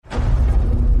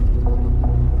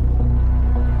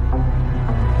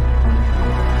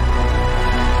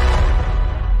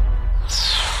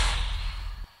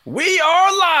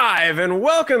live and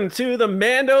welcome to the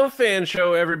Mando Fan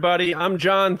Show, everybody. I'm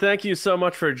John. Thank you so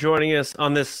much for joining us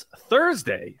on this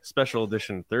Thursday, special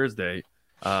edition Thursday.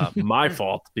 My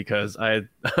fault because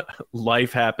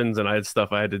life happens and I had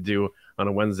stuff I had to do on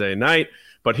a Wednesday night.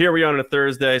 But here we are on a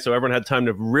Thursday, so everyone had time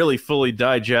to really fully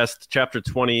digest Chapter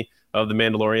 20 of The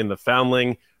Mandalorian, The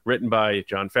Foundling, written by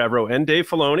Jon Favreau and Dave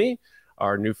Filoni,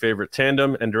 our new favorite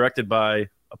tandem, and directed by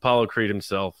Apollo Creed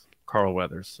himself, Carl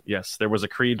Weathers. Yes, there was a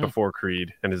Creed before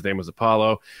Creed, and his name was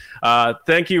Apollo.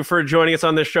 Thank you for joining us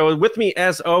on this show. With me,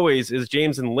 as always, is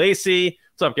James and Lacey.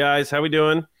 What's up, guys? How we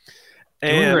doing?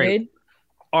 Doing great.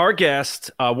 Our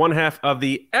guest, one half of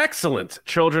the excellent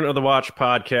Children of the Watch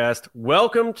podcast.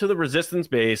 Welcome to the Resistance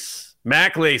Base,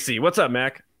 Mac Lacey. What's up,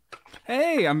 Mac?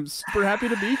 Hey, I'm super happy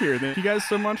to be here. Thank you guys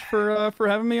so much for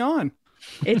having me on.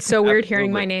 It's so weird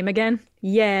hearing my name again.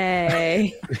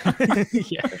 Yay.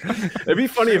 Yeah. It'd be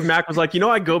funny if Mac was like,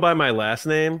 I go by my last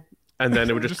name, and then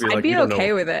it would just be like, I'd be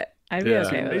okay with it. I'd be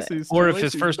okay with it. Or if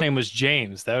his first name was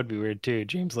James, that would be weird too.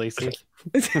 James Lacey.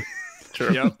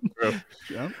 True. Yep.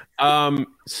 True.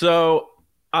 So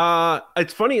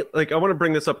it's funny, like I want to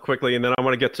bring this up quickly and then I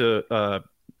want to get to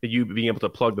you being able to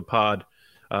plug the pod,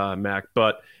 Mac,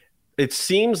 but it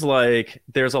seems like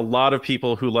there's a lot of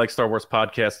people who like Star Wars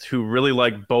podcasts who really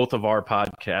like both of our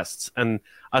podcasts. And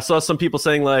I saw some people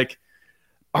saying like,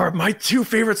 are my two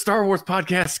favorite Star Wars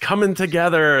podcasts coming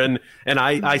together? And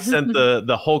I sent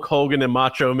the Hulk Hogan and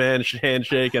Macho Man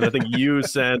handshake, and I think you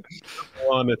sent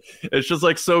one. It's just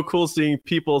like so cool seeing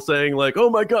people saying like,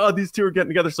 "Oh my God, these two are getting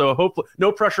together." So hopefully,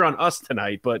 no pressure on us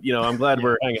tonight, but I'm glad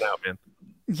we're hanging out, man.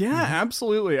 Yeah,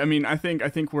 absolutely. I mean, I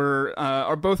think we're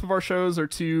both of our shows are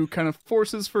two kind of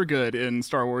forces for good in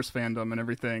Star Wars fandom and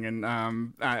everything, and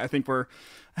I think we're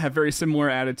have very similar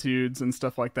attitudes and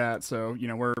stuff like that. So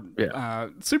we're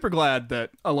super glad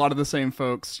that a lot of the same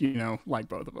folks like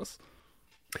both of us.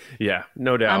 Yeah,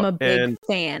 no doubt. I'm a big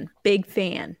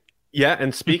fan. Yeah,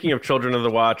 and speaking of Children of the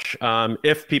Watch,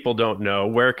 if people don't know,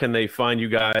 where can they find you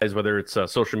guys, whether it's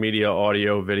social media,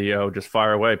 audio, video? Just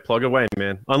fire away, plug away,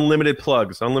 man. Unlimited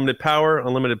plugs, unlimited power,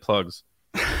 unlimited plugs.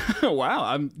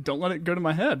 Wow, don't let it go to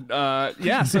my head.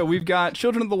 So we've got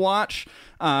Children of the Watch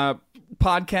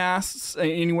podcasts,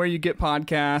 anywhere you get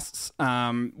podcasts.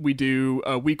 We do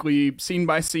a weekly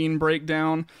scene-by-scene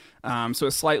breakdown, so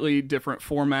a slightly different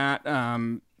format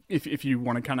if you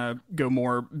want to kind of go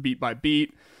more beat by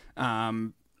beat.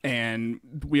 And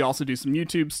we also do some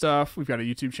YouTube stuff. We've got a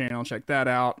YouTube channel. Check that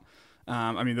out.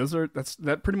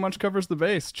 That pretty much covers the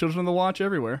base. Children of the Watch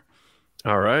everywhere.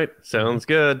 All right. Sounds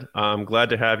good. I'm glad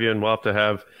to have you, and we'll have to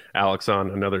have Alex on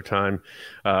another time.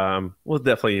 We'll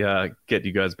definitely get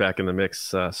you guys back in the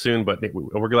mix soon, but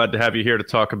we're glad to have you here to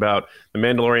talk about The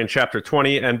Mandalorian Chapter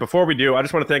 20. And before we do, I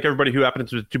just want to thank everybody who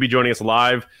happens to be joining us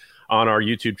live on our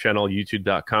YouTube channel,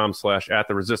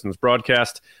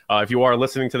 youtube.com/@the-resistance-broadcast. If you are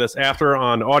listening to this after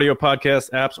on audio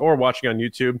podcast apps or watching on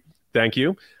YouTube, thank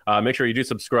you. Make sure you do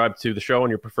subscribe to the show on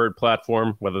your preferred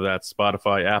platform, whether that's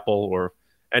Spotify, Apple, or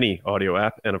any audio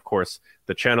app, and of course,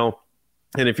 the channel.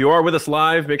 And if you are with us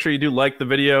live, make sure you do like the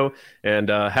video and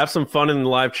have some fun in the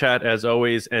live chat as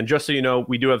always. And just so you know,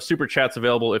 we do have super chats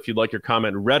available if you'd like your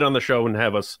comment read on the show and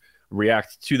have us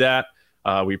react to that.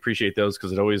 We appreciate those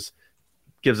because it always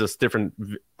gives us different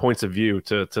points of view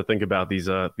to think about these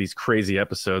crazy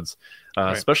episodes,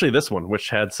 right. Especially this one,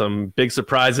 which had some big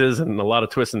surprises and a lot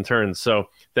of twists and turns. So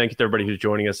thank you to everybody who's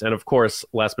joining us. And of course,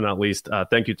 last but not least,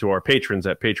 thank you to our patrons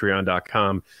at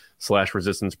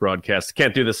patreon.com/resistance broadcast.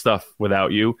 Can't do this stuff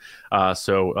without you.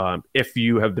 So if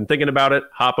you have been thinking about it,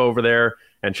 hop over there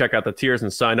and check out the tiers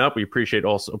and sign up. We appreciate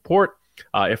all support.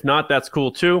 If not, that's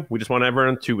cool too. We just want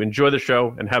everyone to enjoy the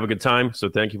show and have a good time. So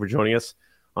thank you for joining us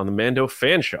on the Mando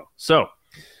Fan Show. So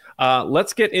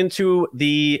let's get into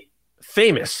the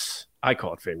famous, I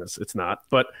call it famous, it's not,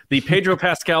 but the Pedro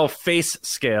Pascal face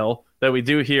scale that we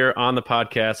do here on the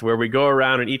podcast, where we go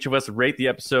around and each of us rate the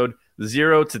episode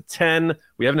 0 to 10.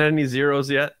 We haven't had any zeros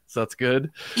yet, so that's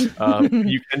good.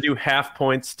 You can do half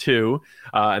points too,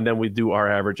 and then we do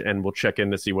our average, and we'll check in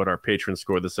to see what our patrons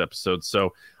scored this episode.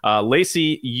 So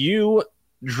Lacey, you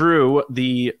drew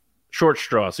the short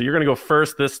straw, so you're going to go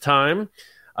first this time.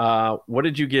 What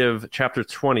did you give Chapter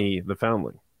 20, The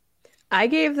Foundling? I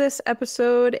gave this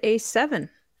episode a 7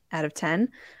 out of 10.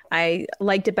 I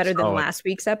liked it better than last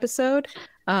week's episode.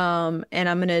 And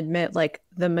I'm going to admit, like,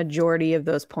 the majority of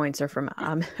those points are from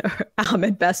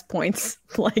Ahmed Best points.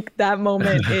 Like, that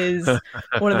moment is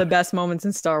one of the best moments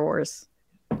in Star Wars,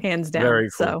 hands down.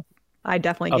 Very cool. So I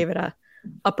definitely gave it a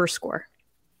upper score.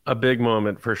 A big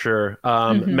moment for sure.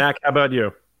 Mac, how about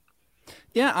you?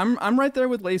 Yeah, I'm right there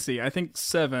with Lacey. I think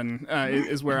 7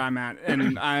 is where I'm at,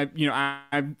 and I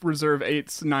reserve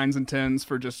 8s, 9s, and 10s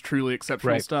for just truly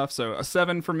exceptional stuff. So a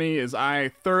 7 for me is I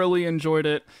thoroughly enjoyed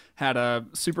it, had a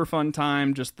super fun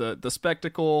time, just the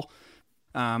spectacle.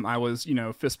 I was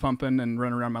fist pumping and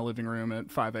running around my living room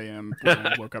at 5 a.m. when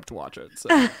I woke up to watch it.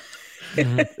 So.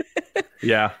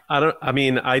 Yeah,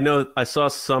 I know I saw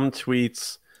some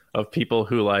tweets of people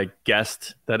who like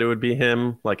guessed that it would be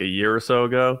him like a year or so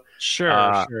ago.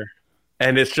 Sure.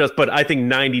 And it's just, but I think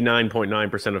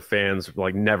 99.9% of fans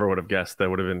like never would have guessed that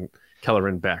would have been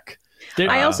Kelleran Beck.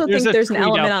 I also think there's an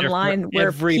element online where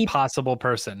every possible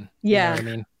person. Yeah, you know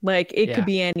what I mean? Like it could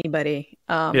be anybody.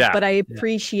 But I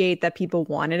appreciate that people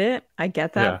wanted it. I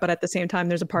get that, but at the same time,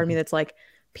 there's a part of me that's like,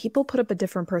 people put up a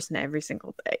different person every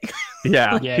single day.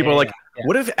 People are like,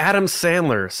 what if Adam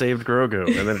Sandler saved Grogu?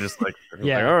 And then just like, all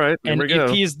right, here we go.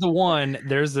 If he's the one,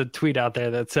 there's a tweet out there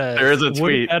that says, there's a tweet.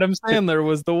 What if Adam Sandler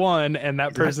was the one, and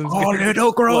that person's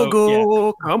little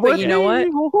Grogu. But you know what?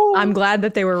 I'm glad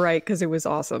that they were right because it was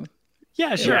awesome.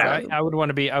 Yeah, sure. I would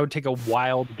want to be. I would take a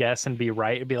wild guess and be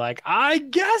right and be like, I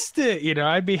guessed it.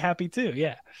 I'd be happy too.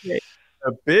 Yeah.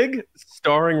 A big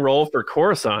starring role for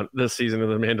Coruscant this season of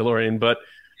The Mandalorian, but.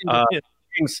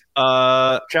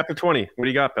 Chapter 20. What do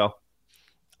you got, pal?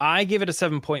 I give it a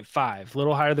 7.5, a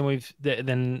little higher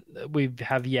than we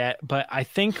have yet. But I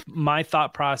think my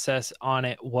thought process on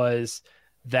it was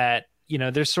that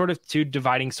there's sort of two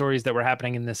dividing stories that were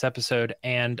happening in this episode,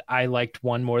 and I liked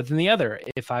one more than the other.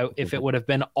 If it would have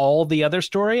been all the other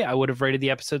story, I would have rated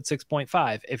the episode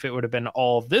 6.5. If it would have been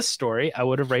all this story, I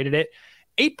would have rated it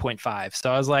 8.5.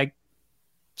 So I was like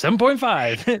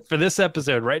 7.5 for this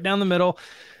episode, right down the middle.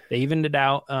 They evened it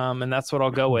out, and that's what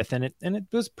I'll go with. And it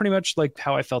was pretty much like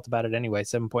how I felt about it anyway.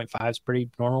 7.5 is pretty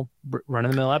normal,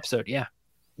 run-of-the-mill episode.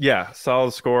 Yeah,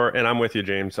 solid score. And I'm with you,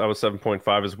 James. I was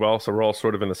 7.5 as well. So we're all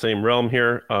sort of in the same realm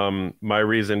here. My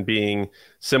reason being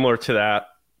similar to that,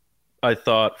 I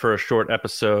thought for a short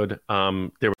episode,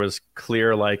 there was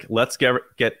clear, like, let's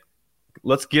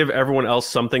give everyone else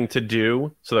something to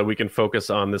do so that we can focus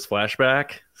on this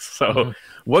flashback. So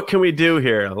what can we do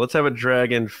here? Let's have a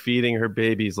dragon feeding her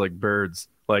babies like birds.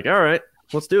 Like, all right,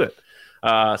 let's do it.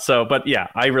 But yeah,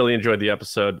 I really enjoyed the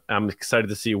episode. I'm excited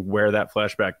to see where that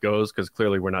flashback goes because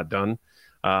clearly we're not done.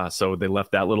 So they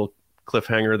left that little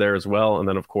cliffhanger there as well. And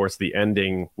then, of course, the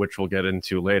ending, which we'll get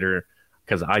into later,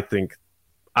 because I think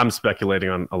I'm speculating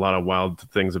on a lot of wild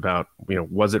things about,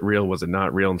 was it real? Was it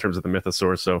not real in terms of the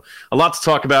mythosaur? So a lot to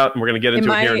talk about, and we're going to get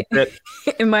into it here in a bit.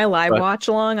 In my live watch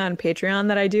along on Patreon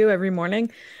that I do every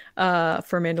morning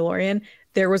for Mandalorian,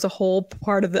 there was a whole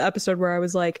part of the episode where I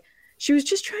was like, she was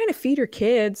just trying to feed her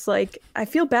kids. Like, I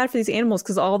feel bad for these animals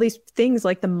because all these things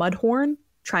like the mudhorn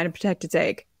trying to protect its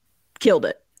egg killed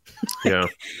it. Yeah.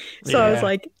 I was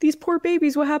like, these poor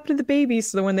babies, what happened to the babies?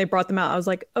 So when they brought them out, I was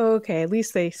like, oh, okay, at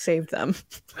least they saved them.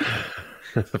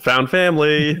 Found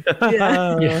family.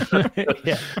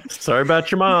 Yeah. Sorry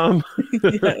about your mom.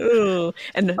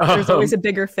 And there's always a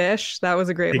bigger fish. That was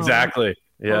a great moment. Exactly.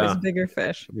 Yeah. Always a bigger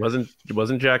fish. It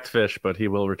wasn't Jack's fish, but he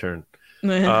will return.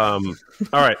 All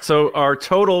right. So our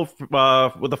total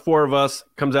with the four of us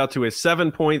comes out to a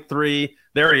 7.3.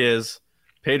 There he is.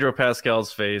 Pedro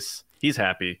Pascal's face. He's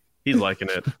happy. He's liking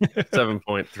it.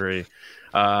 7.3.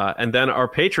 And then our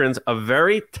patrons, a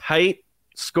very tight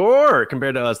score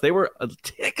compared to us. They were a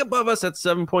tick above us at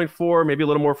 7.4, maybe a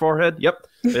little more forehead. Yep.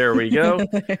 There we go.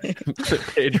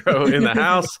 Pedro in the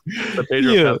house. The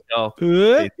Pedro Pascal.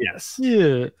 Yes.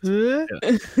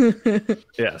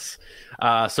 Yes.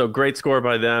 So great score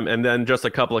by them. And then just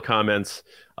a couple of comments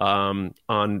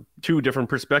on two different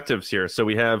perspectives here. So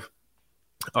we have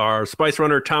our Spice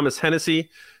Runner, Thomas Hennessy,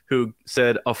 who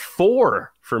said a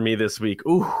 4 for me this week.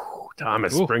 Ooh,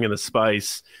 Thomas, bringing the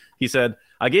spice. He said,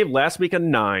 I gave last week a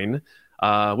 9,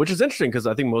 which is interesting because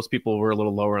I think most people were a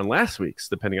little lower on last week's,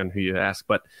 depending on who you ask.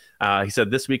 But he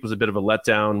said this week was a bit of a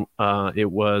letdown. It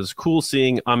was cool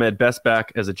seeing Ahmed Best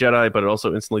back as a Jedi, but it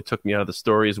also instantly took me out of the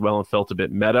story as well and felt a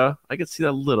bit meta. I could see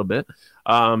that a little bit.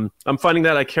 I'm finding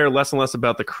that I care less and less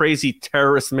about the crazy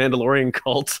terrorist Mandalorian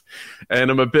cult,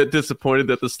 and I'm a bit disappointed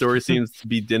that the story seems to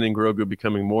be Din and Grogu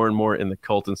becoming more and more in the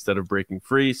cult instead of breaking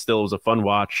free. Still, it was a fun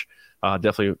watch.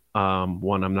 Definitely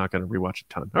one I'm not going to rewatch a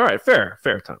ton. All right, fair,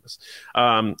 Thomas.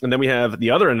 And then we have the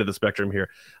other end of the spectrum here.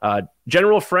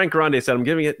 General Frank Grande said, I'm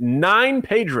giving it 9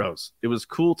 Pedros. It was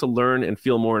cool to learn and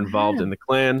feel more involved in the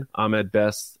clan. Ahmed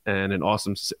Best and an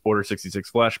awesome Order 66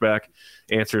 flashback.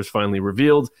 Answers finally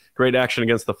revealed. Great action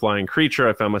against the flying creature.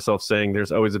 I found myself saying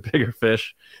there's always a bigger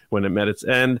fish when it met its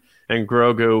end. And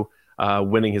Grogu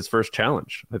winning his first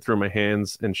challenge. I threw my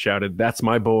hands and shouted, that's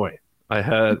my boy.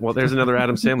 There's another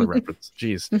Adam Sandler reference.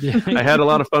 Jeez. Yeah. I had a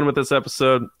lot of fun with this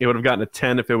episode. It would have gotten a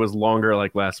 10 if it was longer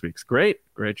like last week's. Great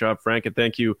job, Frank, and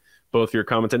thank you both for your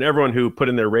comments and everyone who put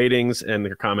in their ratings and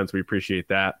their comments. We appreciate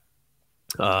that.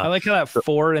 I like how that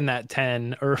 4 and that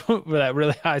 10 or that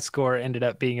really high score ended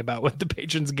up being about what the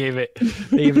patrons gave it.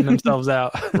 They even themselves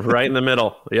out. Right in the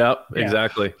middle. Yep, yeah.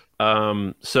 Exactly.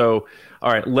 So,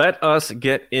 all right, let us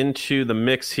get into the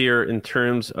mix here in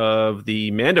terms of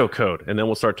the Mando Code, and then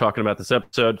we'll start talking about this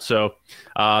episode. So,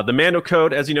 the Mando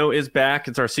Code, as you know, is back.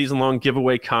 It's our season-long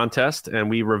giveaway contest, and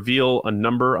we reveal a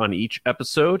number on each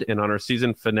episode. And on our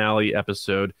season finale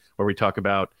episode, where we talk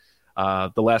about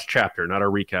the last chapter, not our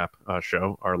recap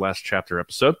show, our last chapter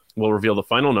episode, we'll reveal the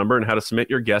final number and how to submit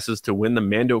your guesses to win the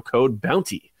Mando Code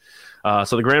bounty.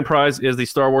 So the grand prize is the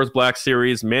Star Wars Black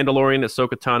Series Mandalorian,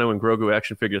 Ahsoka Tano, and Grogu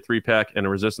action figure 3-pack and a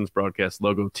Resistance Broadcast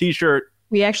logo T-shirt.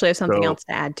 We actually have something else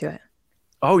to add to it.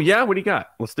 Oh, yeah? What do you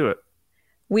got? Let's do it.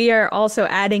 We are also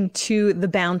adding to the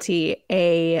bounty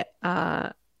a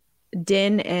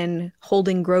Din and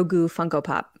holding Grogu Funko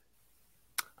Pop.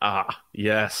 Ah,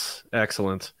 yes.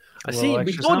 Excellent. I see. Well,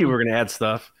 We told you we were going to add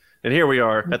stuff. And here we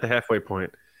are at the halfway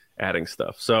point, adding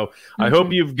stuff. So I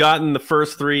hope you've gotten the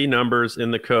first 3 numbers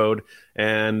in the code.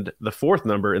 And the 4th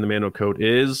number in the Mando Code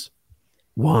is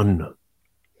 1.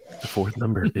 The 4th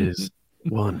number is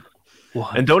 1.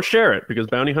 And don't share it, because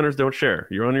bounty hunters don't share.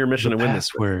 You're on your mission to win this.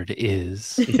 The password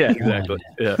is yeah, exactly.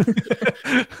 Yeah.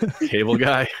 Cable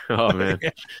guy. Oh, man.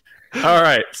 All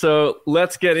right, so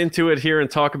let's get into it here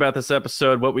and talk about this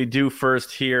episode. What we do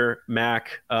first here,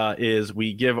 Mac, is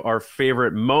we give our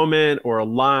favorite moment or a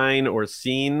line or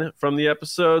scene from the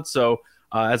episode. So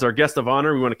as our guest of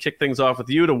honor, we want to kick things off with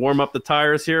you to warm up the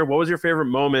tires here. What was your favorite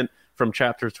moment from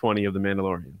Chapter 20 of The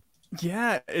Mandalorian?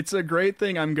 Yeah, it's a great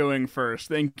thing I'm going first.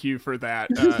 Thank you for that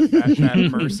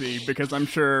mercy, because I'm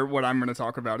sure what I'm going to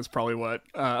talk about is probably what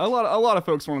a lot of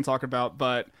folks want to talk about.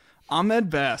 But Ahmed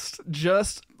Best,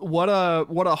 just what a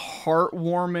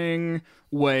heartwarming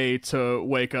way to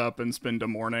wake up and spend a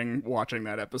morning watching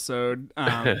that episode.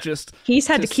 Just he's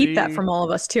had to keep that from all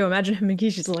of us too. Imagine him and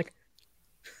Keisha's like.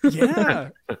 yeah,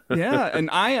 and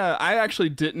I actually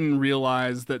didn't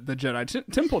realize that the Jedi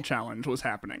Temple Challenge was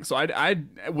happening, so I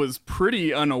was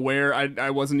pretty unaware.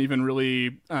 I wasn't even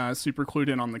really super clued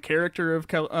in on the character of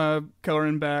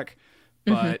Kelleran Beck,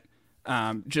 but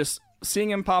just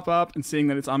seeing him pop up and seeing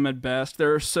that it's Ahmed Best,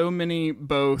 there are so many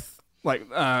both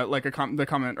the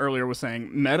comment earlier was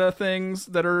saying meta things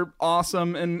that are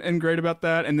awesome and great about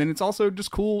that, and then it's also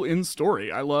just cool in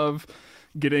story. I love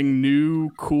getting new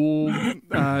cool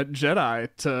Jedi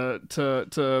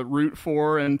to root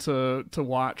for and to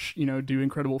watch, do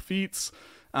incredible feats.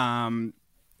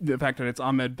 The fact that it's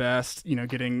Ahmed Best,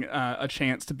 getting a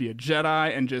chance to be a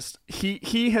Jedi, and just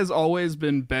he has always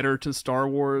been better to Star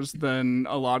Wars than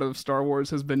a lot of Star Wars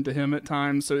has been to him at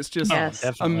times. So it's just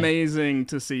amazing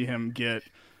to see him get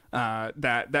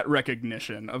that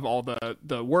recognition of all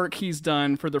the work he's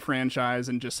done for the franchise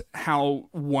and just how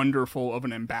wonderful of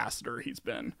an ambassador he's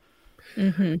been.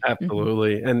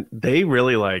 Absolutely. And they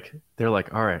really they're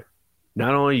like, all right,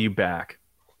 not only are you back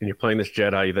and you're playing this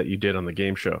Jedi that you did on the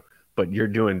game show, but you're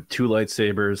doing 2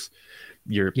 lightsabers,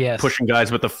 you're pushing guys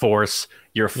with the Force,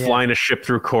 you're flying a ship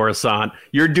through Coruscant,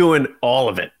 you're doing all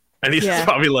of it. And he's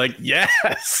probably like,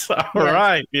 yes, all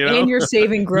right. And you're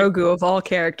saving Grogu of all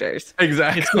characters.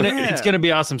 Exactly. It's gonna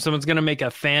be awesome. Someone's gonna make a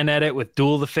fan edit with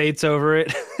Duel of the Fates over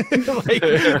it.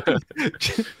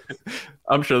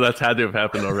 I'm sure that's had to have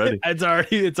happened already.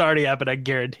 It's already happened, I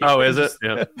guarantee. Oh, is it?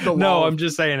 Yeah. I'm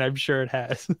just saying, I'm sure it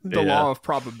has. The law of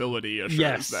probability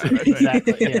assures that.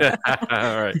 Exactly. Yeah.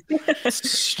 All right.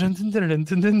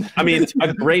 I mean,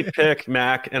 a great pick,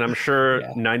 Mac, and I'm sure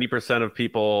 90% of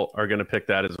people are going to pick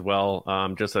that as well.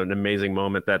 Just an amazing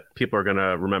moment that people are going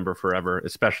to remember forever,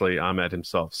 especially Ahmed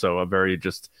himself. So a very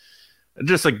just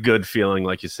a good feeling,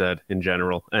 like you said, in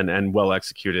general, and well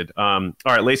executed. All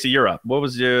right, Lacey, you're up. What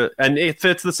was and if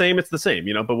it's the same, it's the same,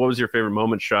 but what was your favorite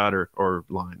moment, shot, or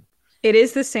line? It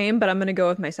is the same, but I'm going to go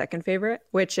with my second favorite,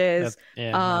 which is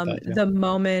the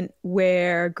moment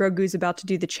where Grogu's about to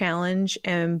do the challenge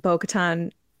and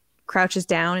Bo-Katan crouches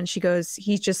down and she goes,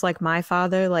 he's just like my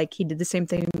father. Like, he did the same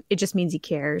thing. It just means he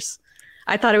cares.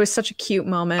 I thought it was such a cute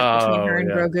moment between her and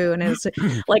Grogu. And it was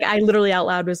like, I literally out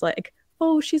loud was like,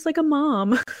 oh, she's like a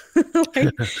mom.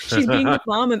 Like, she's being a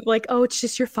mom, and like, oh, it's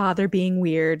just your father being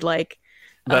weird. Like,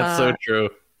 that's so true.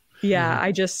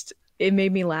 Yeah, it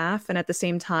made me laugh, and at the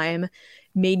same time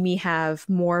made me have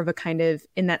more of a kind of,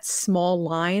 in that small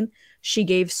line, she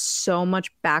gave so much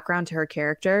background to her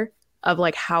character of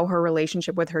like how her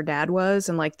relationship with her dad was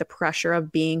and like the pressure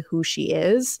of being who she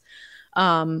is.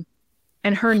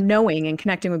 and her knowing and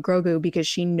connecting with Grogu because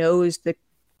she knows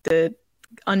the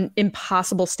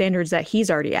impossible standards that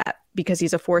he's already at, because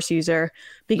he's a Force user,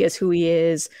 because who he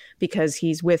is, because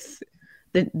he's with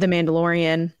the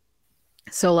Mandalorian.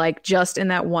 So like just in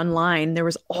that one line, there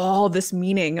was all this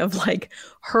meaning of like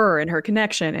her and her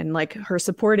connection and like her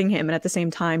supporting him, and at the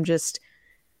same time just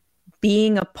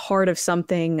being a part of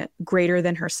something greater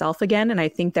than herself again. And I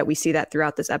think that we see that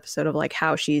throughout this episode of like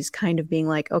how she's kind of being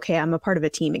like, okay, I'm a part of a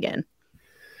team again.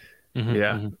 Mm-hmm,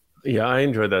 yeah. Mm-hmm. Yeah, I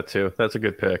enjoyed that too. That's a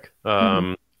good pick.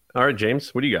 All right,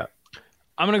 James, what do you got?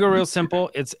 I'm gonna go real simple.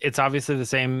 It's obviously the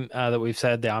same that we've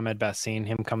said, the Ahmed Best scene,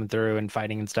 him coming through and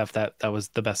fighting and stuff. That was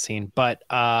the best scene. But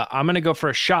I'm gonna go for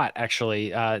a shot, actually.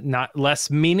 Not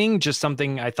less meaning, just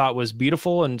something I thought was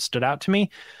beautiful and stood out to me.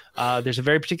 There's a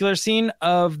very particular scene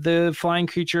of the flying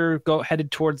creature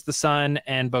headed towards the sun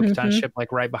and Bo-Katan's ship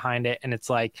like right behind it, and it's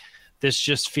like this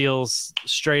just feels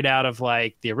straight out of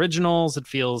like the originals. It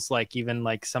feels like even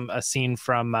like a scene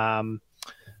from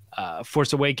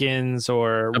Force Awakens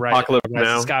or Apocalypse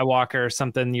Now, Skywalker or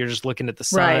something. You're just looking at the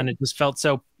sun. Right. It just felt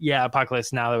so,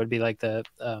 Apocalypse Now, that would be like the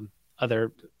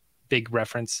other big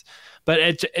reference. But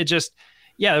it just,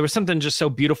 there was something just so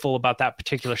beautiful about that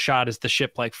particular shot as the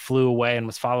ship like flew away and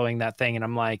was following that thing. And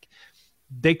I'm like,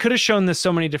 they could have shown this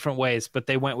so many different ways, but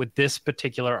they went with this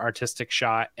particular artistic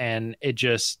shot. And it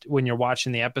just, when you're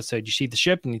watching the episode, you see the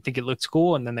ship and you think it looks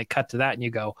cool. And then they cut to that and you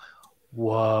go,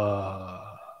 whoa.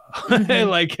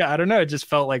 Like, I don't know, it just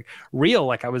felt like real,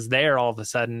 like I was there all of a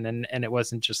sudden, and it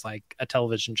wasn't just like a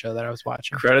television show that I was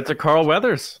watching. Credit to Carl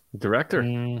Weathers, director.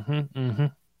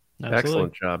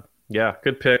 Excellent job. Yeah,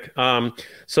 good pick.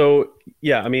 So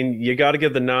I mean, you got to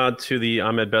give the nod to the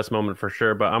Ahmed Best moment for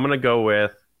sure, but I'm gonna go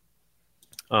with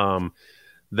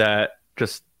that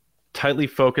just tightly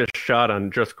focused shot on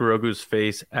just Grogu's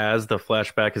face as the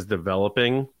flashback is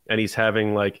developing, and he's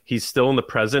having he's still in the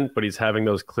present, but he's having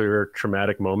those clear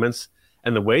traumatic moments.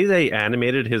 And the way they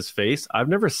animated his face, I've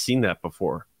never seen that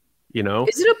before. You know,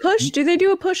 is it a push? Do they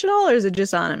do a push at all, or is it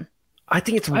just on him? I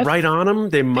think it's right on him.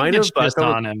 They might have just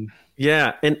on him.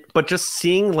 Yeah, but just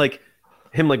seeing like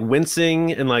him like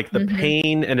wincing and like the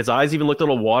pain, and his eyes even looked a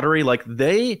little watery. Like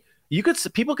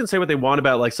people can say what they want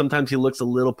about like sometimes he looks a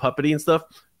little puppety and stuff.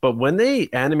 But when they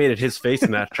animated his face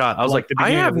in that shot, I was like,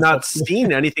 I have not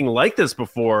seen anything like this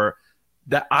before.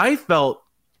 That I felt,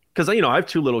 because I have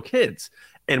 2 little kids,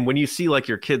 and when you see like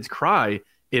your kids cry,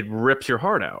 it rips your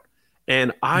heart out.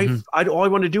 And all I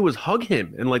wanted to do was hug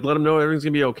him and like let him know everything's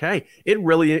gonna be okay. It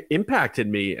really impacted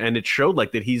me, and it showed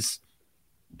like that he's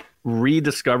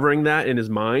rediscovering that in his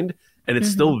mind, and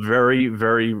it's still very,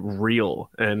 very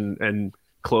real and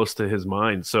close to his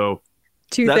mind. So.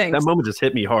 Two things. That moment just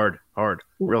hit me hard,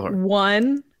 real hard.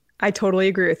 One, I totally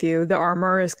agree with you. The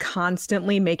armor is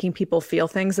constantly making people feel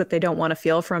things that they don't want to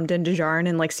feel, from Din Djarin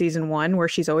in like season 1, where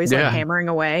she's always like hammering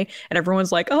away, and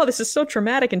everyone's like, "Oh, this is so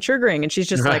traumatic and triggering," and she's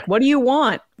just like, "What do you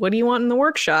want? What do you want in the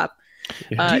workshop?"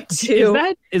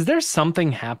 Is there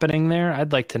something happening there?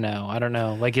 I'd like to know. I don't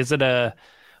know. Like, is it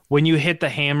when you hit the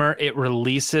hammer, it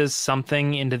releases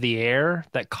something into the air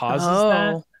that causes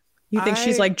that? You think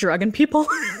she's like drugging people?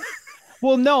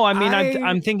 Well, no, I mean,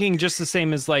 I'm thinking just the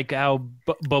same as like how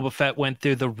Boba Fett went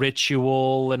through the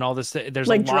ritual and all this. There's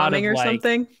like a lot of like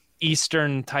something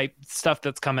Eastern type stuff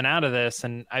that's coming out of this,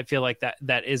 and I feel like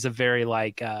that is a very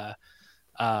like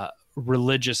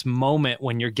religious moment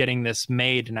when you're getting this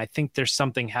made, and I think there's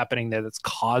something happening there that's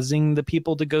causing the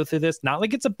people to go through this. Not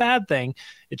like it's a bad thing;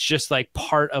 it's just like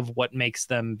part of what makes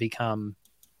them become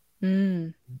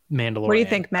Mandalorian. What do you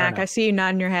think, Mac? I see you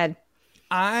nodding your head.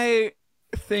 I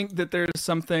think that there's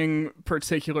something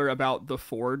particular about the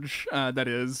Forge that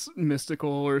is mystical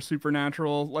or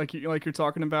supernatural, like you're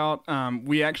talking about.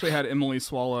 We actually had Emily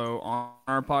Swallow on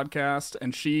our podcast,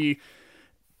 and she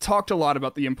talked a lot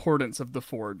about the importance of the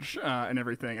Forge and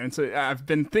everything. And so I've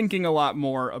been thinking a lot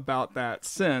more about that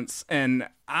since, and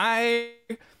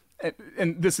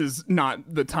this is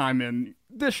not the time in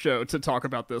this show to talk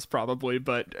about this probably,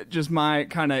 but just my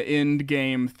kind of end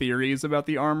game theories about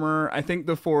the armor. I think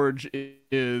the Forge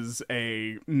is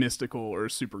a mystical or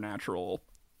supernatural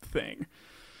thing.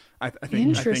 I think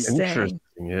Interesting.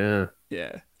 Yeah.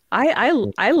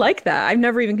 I like that. I've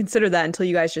never even considered that until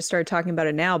you guys just started talking about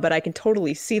it now, but I can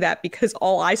totally see that, because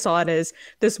all I saw it as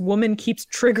this woman keeps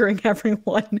triggering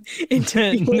everyone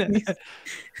into feelings.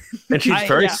 And she's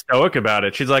very stoic about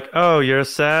it. She's like, "Oh, you're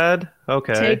sad?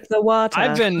 Okay. Take the water."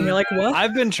 You're like, what?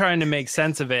 I've been trying to make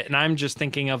sense of it, and I'm just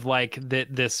thinking of like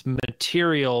this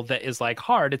material that is like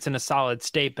hard. It's in a solid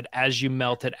state, but as you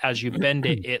melt it, as you bend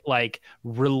it, it like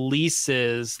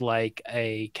releases like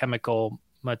a chemical,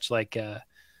 much like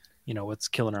what's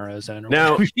killing our ozone. Or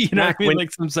Now, whatever, you know, Mac, what I mean,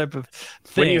 like some type of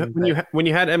thing. When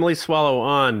you had Emily Swallow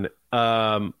on,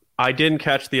 I didn't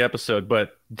catch the episode,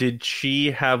 but did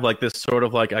she have like this sort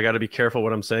of like I got to be careful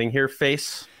what I'm saying here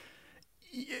face?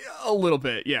 Yeah, a little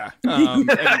bit, yeah.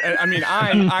 And, I mean,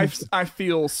 I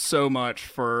feel so much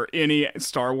for any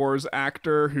Star Wars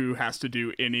actor who has to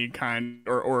do any kind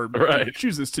or Right.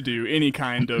 chooses to do any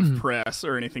kind of press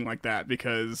or anything like that,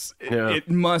 because it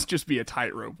must just be a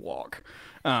tightrope walk.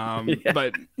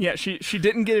 But yeah, she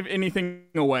didn't give anything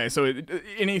away, so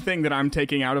anything that I'm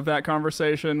taking out of that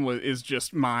conversation is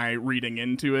just my reading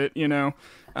into it, you know.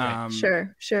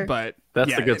 Sure. But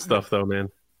That's the good stuff, though, man.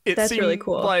 That's really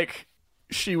cool. Like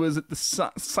she was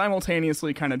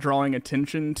simultaneously kind of drawing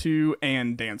attention to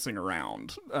and dancing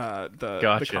around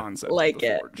the concept. Like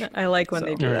it. I like when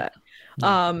they do that.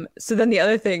 So then the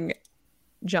other thing,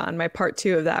 John, my part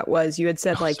 2 of that was you had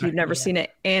said you'd never seen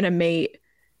it animate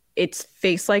its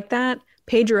face like that.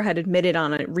 Pedro had admitted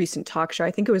on a recent talk show,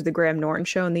 I think it was the Graham Norton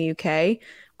show in the UK,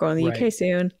 going to the UK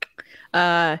soon.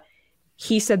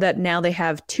 He said that now they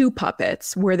have 2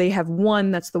 puppets where they have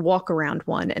one that's the walk around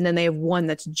one, and then they have one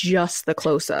that's just the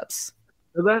close-ups.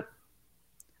 Is that?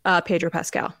 Pedro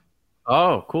Pascal.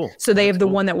 Oh, cool. So they have the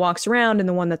one that walks around and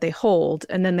the one that they hold,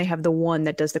 and then they have the one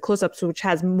that does the close-ups, which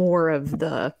has more of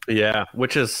the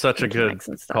which is such a good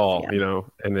call, you know,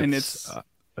 and it's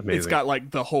amazing. It's got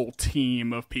like the whole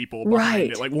team of people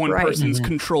behind it. Like one person's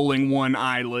controlling one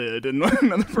eyelid and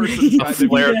another person's a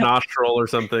flared nostril or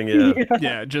something.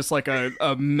 Yeah, just like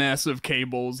a mess of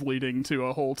cables leading to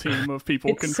a whole team of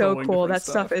people controlling. So cool. That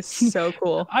stuff is so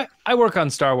cool. I work on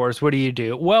Star Wars. What do you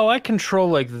do? Well, I control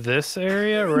like this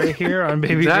area right here on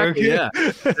Baby Grogu. Yeah,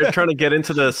 they're trying to get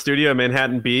into the studio in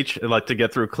Manhattan Beach, like to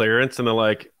get through clearance, and they're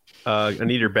like, "I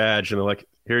need your badge," and they're like,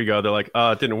 "Here you go." They're like,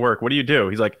 "It didn't work. What do you do?"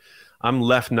 He's like, I'm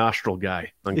left nostril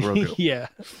guy on Grogu. Yeah.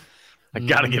 I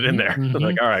got to get in there. I'm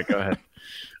like, all right, go ahead.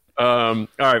 All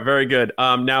right, very good.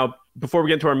 Now, before we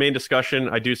get into our main discussion,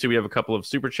 I do see we have a couple of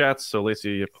super chats. So,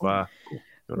 Lacey, if you want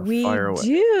to fire away.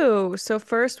 We do. So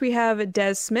first we have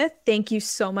Des Smith. Thank you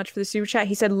so much for the super chat.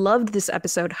 He said, loved this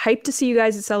episode. Hyped to see you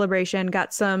guys at Celebration.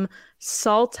 Got some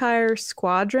Saltire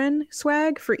Squadron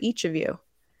swag for each of you.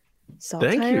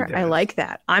 Thank you, I like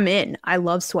that. I'm in. I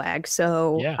love swag.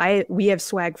 So we have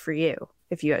swag for you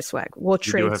if you have swag. We'll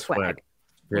trade swag.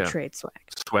 We'll trade swag.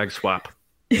 Swag swap.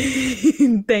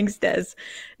 Thanks, Des.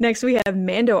 Next we have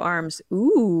Mando Arms.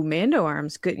 Ooh, Mando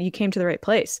Arms. Good. You came to the right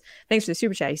place. Thanks for the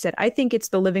super chat. He said, I think it's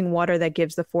the living water that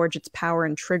gives the Forge its power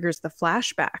and triggers the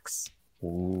flashbacks.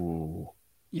 Ooh.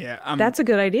 Yeah. That's a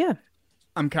good idea.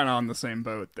 I'm kind of on the same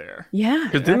boat there. Yeah.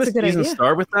 Because didn't the season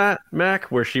start with that,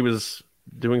 Mac, where she was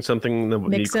doing something that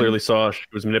you clearly saw she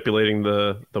was manipulating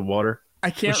the water? I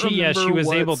can't remember. Yeah, she was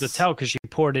able to tell because she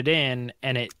poured it in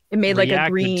and it made like a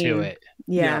green to it.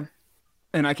 Yeah.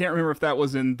 And I can't remember if that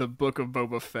was in the Book of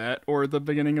Boba Fett or the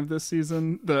beginning of this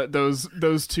season.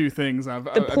 Those two things.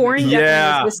 The pouring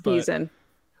definitely was this season.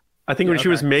 I think when she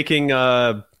was making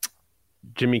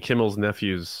Jimmy Kimmel's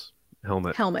nephew's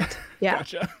helmet. Yeah.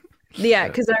 Gotcha. Yeah,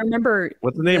 because I remember.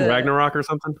 What's the name? Ragnarok or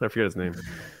something? I forget his name.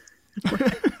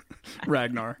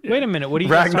 Ragnar. Yeah. Wait a minute. What are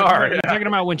you Ragnar? Talking about? You're talking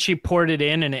about when she poured it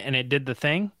in and it did the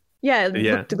thing? Yeah, it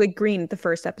looked like green the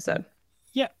first episode.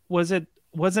 Yeah. Was it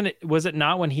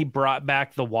not when he brought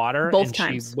back the water? Both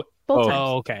times. Both times.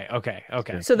 Oh, okay.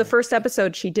 So the first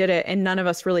episode she did it and none of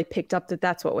us really picked up that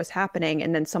that's what was happening.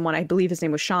 And then someone, I believe his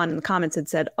name was Sean, in the comments had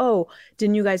said, oh,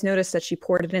 didn't you guys notice that she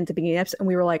poured it in at the beginning of the episode? And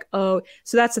we were like, oh,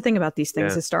 so that's the thing about these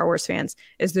things as Star Wars fans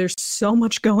is there's so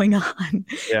much going on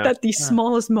that the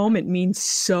smallest moment means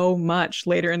so much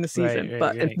later in the season.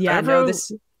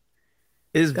 This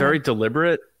is very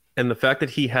deliberate. And the fact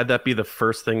that he had that be the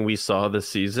first thing we saw this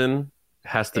season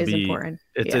has to be important.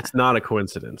 It's not a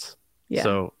coincidence. Yeah.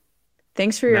 So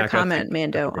thanks for your comment,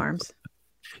 Mando Arms.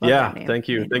 Thank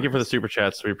you. Thank you for the super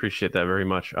chats. We appreciate that very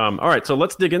much. All right, so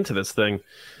let's dig into this thing.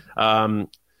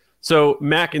 So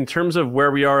Mac, in terms of where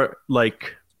we are, so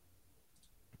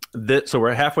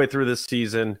we're halfway through this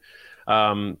season.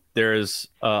 There's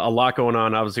a lot going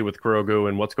on, obviously, with Grogu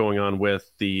and what's going on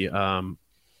with the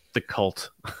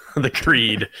cult, the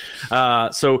creed.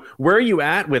 So where are you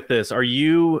at with this? Are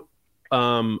you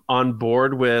on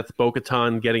board with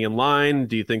Bo-Katan getting in line?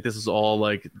 Do you think this is all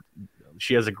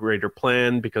she has a greater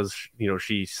plan because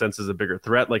she senses a bigger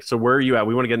threat? So where are you at?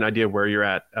 We want to get an idea of where you're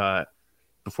at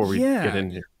before we get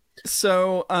in here.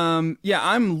 So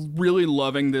I'm really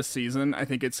loving this season. I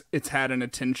think it's had an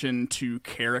attention to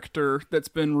character that's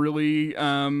been really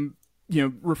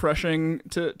refreshing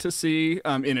to see,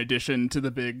 in addition to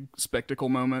the big spectacle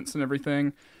moments and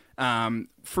everything.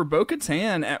 For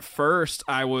Bo-Katan, at first,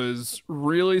 I was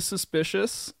really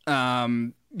suspicious,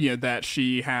 that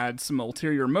she had some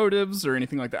ulterior motives or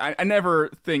anything like that. I never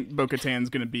think Bo-Katan's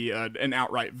going to be an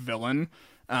outright villain,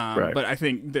 but I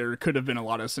think there could have been a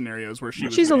lot of scenarios where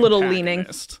she's a little leaning.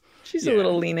 She's a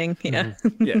little leaning, yeah.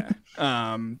 Yeah.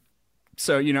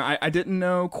 So, I didn't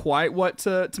know quite what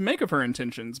to make of her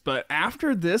intentions, but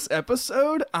after this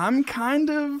episode, I'm kind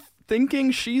of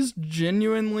thinking she's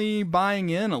genuinely buying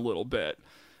in a little bit.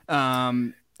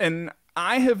 And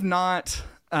I have not,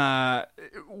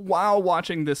 while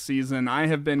watching this season, I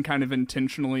have been kind of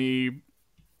intentionally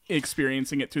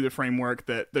experiencing it through the framework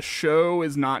that the show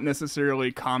is not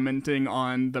necessarily commenting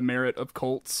on the merit of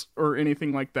cults or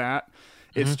anything like that.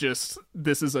 It's just,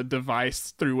 this is a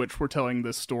device through which we're telling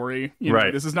this story.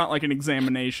 This is not like an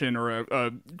examination or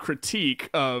a critique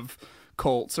of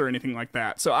cults or anything like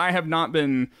that. So I have not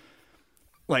been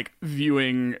like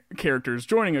viewing characters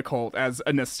joining a cult as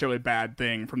a necessarily bad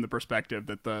thing from the perspective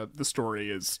that the story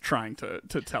is trying to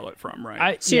tell it from,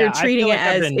 right? So you're treating it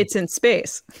as it's in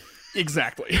space.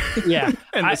 Exactly. Yeah.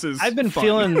 And I've been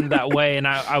feeling that way, and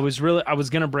I was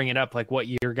gonna bring it up, like what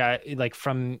your guy, like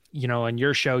from in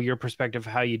your show, your perspective,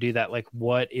 how you do that, like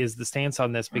what is the stance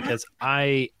on this? Because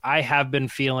I have been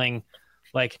feeling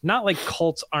like, not like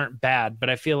cults aren't bad, but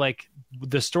I feel like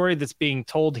the story that's being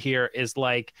told here is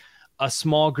like a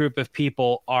small group of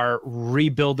people are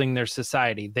rebuilding their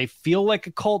society. They feel like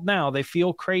a cult now, they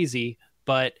feel crazy,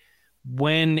 but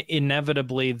when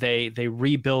inevitably they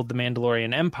rebuild the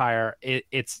Mandalorian Empire,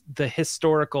 it's the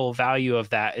historical value of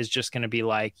that is just going to be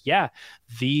like, yeah,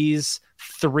 these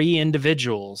three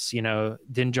individuals, Din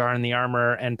Djarin the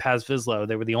Armor and Paz Vizsla,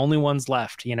 they were the only ones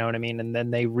left, you know what I mean? And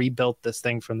then they rebuilt this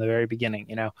thing from the very beginning,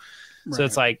 Right. So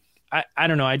it's like, I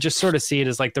don't know, I just sort of see it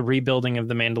as like the rebuilding of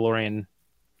the Mandalorian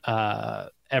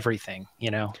everything,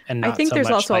 and I think so there's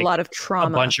much also like a lot of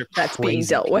trauma that's being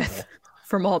dealt people. with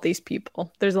from all these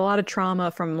people. There's a lot of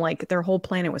trauma from like their whole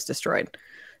planet was destroyed.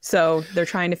 So they're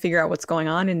trying to figure out what's going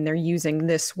on, and they're using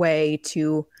this way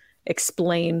to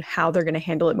explain how they're going to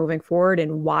handle it moving forward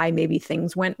and why maybe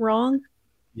things went wrong.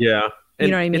 Yeah. You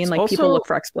know what I mean? Like also, people look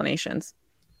for explanations.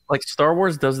 Like Star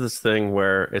Wars does this thing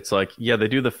where it's like, yeah, they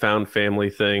do the found family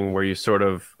thing where you sort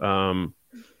of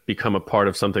become a part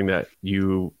of something that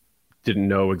you didn't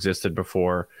know existed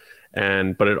before.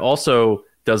 But it also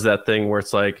does that thing where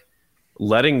it's like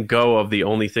letting go of the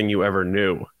only thing you ever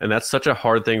knew. And that's such a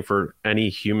hard thing for any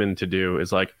human to do,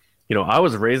 is like, I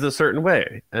was raised a certain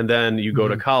way. And then you go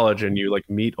to college and you like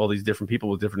meet all these different people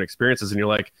with different experiences. And you're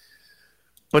like,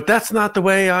 but that's not the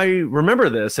way I remember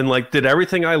this. And like, did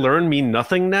everything I learned mean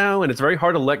nothing now? And it's very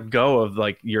hard to let go of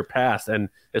like your past. And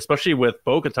especially with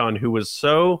Bo-Katan, who was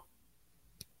so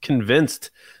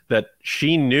convinced that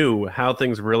she knew how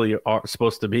things really are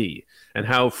supposed to be, and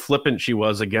how flippant she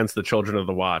was against the Children of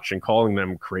the Watch and calling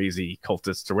them crazy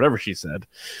cultists or whatever she said,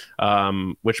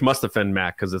 which must offend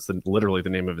Mac because it's literally the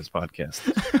name of his podcast.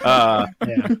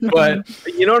 But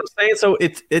you know what I'm saying? So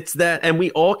it's that, and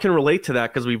we all can relate to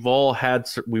that because we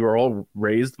were all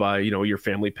raised by, your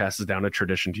family passes down a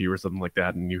tradition to you or something like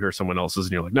that, and you hear someone else's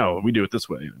and you're like, no, we do it this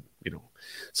way,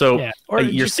 So or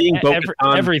you're seeing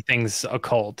everything's a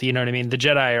cult, you know what I mean? The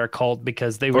Jedi are a cult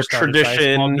because they were started tradition, by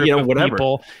a small group of whatever.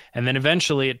 People, and then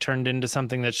eventually it turned into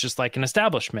something that's just like an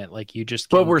establishment, like you just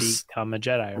can't become a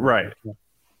Jedi, right?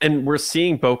 And we're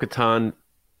seeing Bo-Katan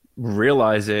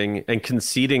realizing and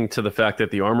conceding to the fact that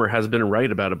the armor has been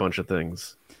right about a bunch of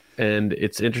things, and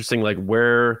it's interesting, like,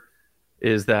 where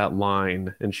is that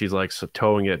line? And she's like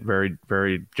towing it very,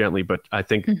 very gently, but I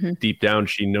think deep down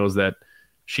she knows that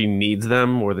she needs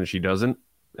them more than she doesn't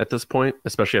at this point,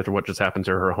 especially after what just happened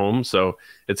to her home. So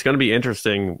it's going to be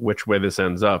interesting which way this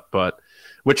ends up, but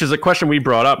which is a question we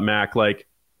brought up, Mac. Like,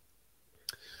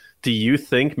 do you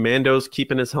think Mando's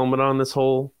keeping his helmet on this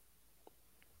whole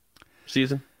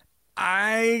season?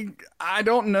 I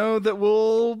don't know that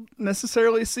we'll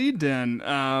necessarily see Din.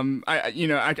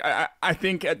 I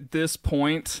think at this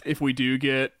point, if we do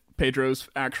get Pedro's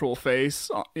actual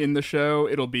face in the show,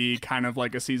 it'll be kind of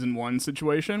like a season 1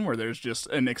 situation where there's just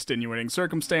an extenuating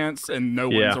circumstance and no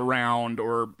one's around,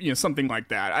 or something like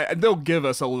that. They'll give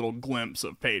us a little glimpse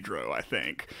of Pedro, I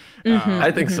think.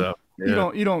 I think so.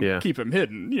 Yeah. You don't keep him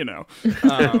hidden,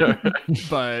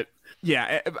 but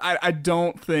yeah, I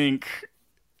don't think.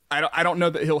 I don't know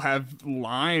that he'll have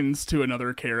lines to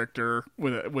another character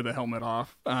with a helmet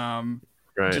off. Right.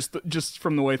 Just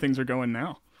from the way things are going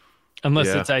now. Unless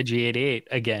it's IG-88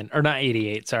 again, or not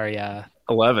 88. Sorry,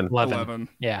 11.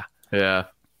 Yeah. Yeah.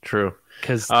 True.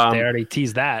 Because they already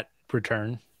teased that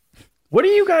return. What do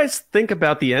you guys think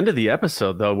about the end of the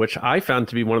episode, though, which I found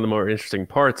to be one of the more interesting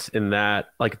parts in that,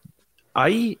 like,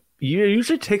 it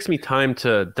usually takes me time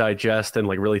to digest and,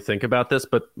 like, really think about this.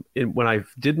 But when I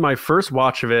did my first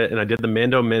watch of it and I did the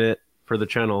Mando Minute for the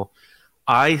channel,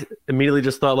 I immediately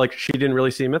just thought, like, she didn't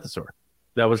really see a mythosaur.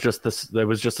 That was just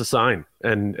a sign.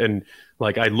 And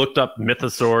like, I looked up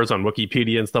mythosaurs on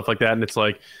Wikipedia and stuff like that. And it's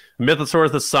like, mythosaur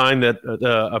is the sign that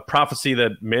a prophecy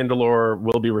that Mandalore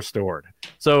will be restored.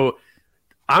 So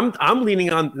I'm leaning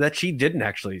on that she didn't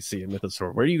actually see a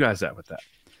mythosaur. Where are you guys at with that?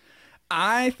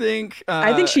 I think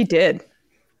she did.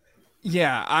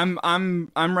 Yeah, I'm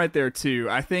right there too.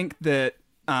 I think that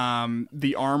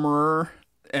the armorer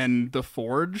and the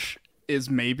forge is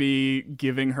maybe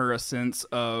giving her a sense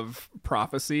of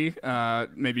prophecy.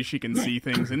 Maybe she can see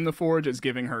things in the forge. It's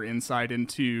giving her insight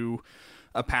into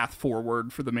a path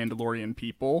forward for the Mandalorian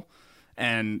people.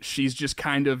 And she's just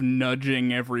kind of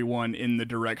nudging everyone in the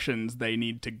directions they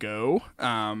need to go.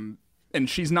 And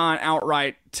she's not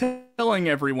outright telling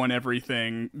everyone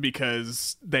everything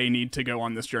because they need to go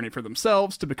on this journey for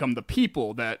themselves to become the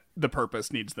people that the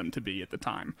purpose needs them to be at the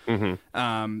time.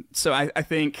 Mm-hmm. So I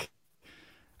think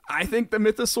the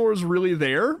mythosaur is really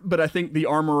there, but I think the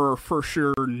armorer for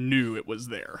sure knew it was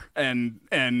there. And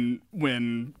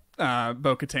when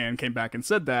Bo-Katan came back and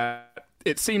said that,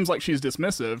 it seems like she's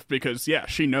dismissive because, yeah,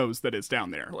 she knows that it's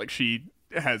down there. Like, she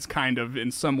has kind of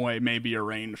in some way maybe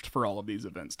arranged for all of these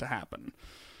events to happen.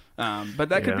 But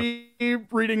that could be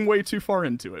reading way too far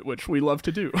into it, which we love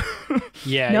to do.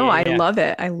 I love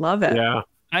it. I love it. Yeah.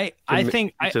 I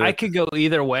think I could go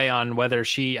either way on whether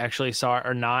she actually saw it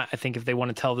or not. I think if they want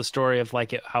to tell the story of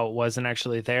like how it wasn't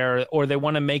actually there, or they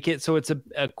want to make it so it's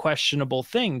a questionable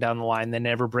thing down the line, they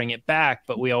never bring it back.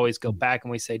 But we always go back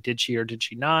and we say, did she or did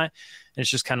she not? And it's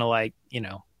just kind of like,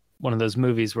 one of those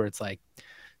movies where it's like,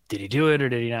 did he do it or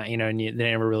did he not? And they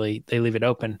never really, they leave it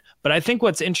open. But I think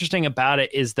what's interesting about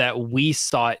it is that we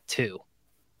saw it too.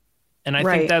 And I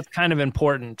think that's kind of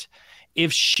important.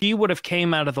 If she would have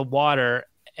came out of the water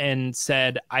and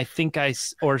said,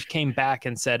 or came back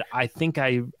and said, I think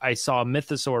I saw a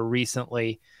mythosaur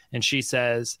recently. And she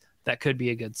says, that could be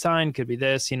a good sign, could be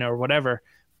this, or whatever.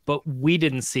 But we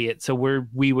didn't see it. So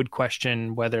we would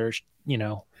question whether,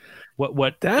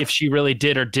 what if she really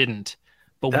did or didn't.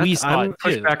 But we saw it too.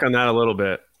 Push back on that a little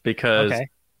bit because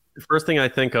the first thing I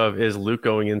think of is Luke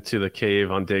going into the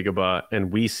cave on Dagobah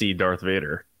and we see Darth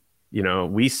Vader.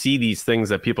 We see these things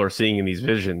that people are seeing in these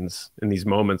visions, in these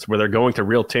moments where they're going to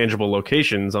real tangible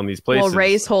locations on these places. Well,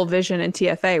 Rey's whole vision in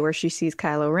TFA where she sees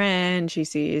Kylo Ren, she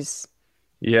sees.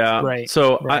 Yeah. Right.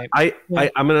 So I'm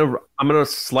gonna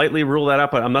slightly rule that out,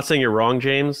 but I'm not saying you're wrong,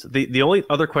 James. The only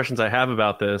other questions I have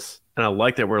about this, and I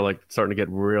like that we're like starting to get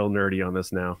real nerdy on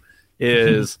this now,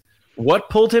 is what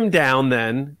pulled him down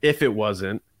then, if it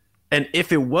wasn't? And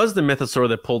if it was the mythosaur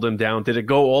that pulled him down, did it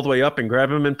go all the way up and grab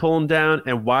him and pull him down?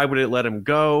 And why would it let him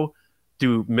go?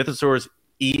 Do mythosaurs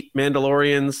eat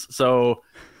Mandalorians? So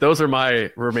those are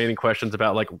my remaining questions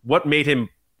about like what made him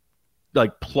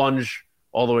like plunge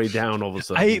all the way down all of a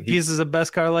sudden. I eat pieces of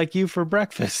Beskar like you for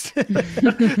breakfast. This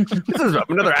is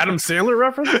another Adam Sandler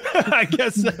reference? I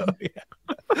guess so,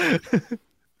 yeah.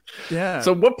 Yeah.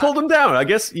 So what pulled him down? I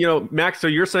guess, Max, so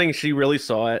you're saying she really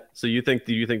saw it. So do you think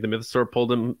the mythosaur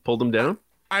pulled him down?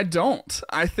 I don't.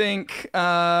 I think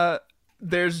I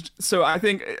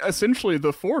think essentially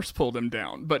the Force pulled him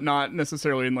down, but not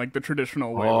necessarily in like the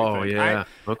traditional way. Oh, yeah.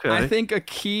 Okay. I think a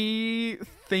key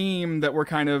theme that we're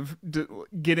kind of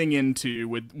getting into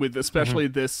with especially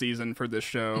this season for this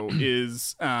show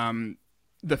is the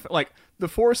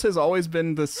Force has always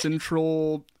been the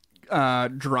central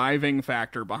driving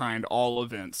factor behind all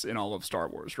events in all of Star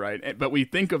Wars, right? But we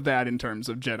think of that in terms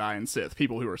of Jedi and Sith,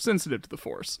 people who are sensitive to the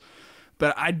Force.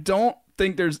 But I don't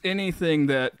think there's anything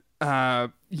that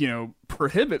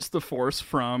prohibits the Force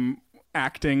from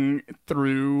acting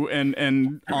through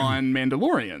and on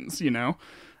Mandalorians,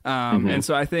 and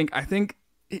so I think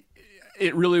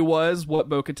it really was what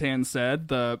Bo-Katan said.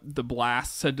 The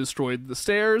blasts had destroyed the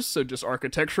stairs, so just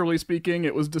architecturally speaking,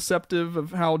 it was deceptive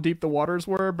of how deep the waters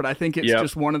were. But I think it's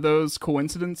just one of those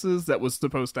coincidences that was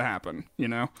supposed to happen.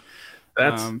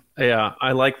 That's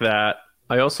I like that.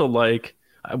 I also like.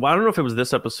 I don't know if it was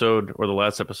this episode or the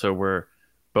last episode where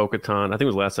Bo-Katan. I think it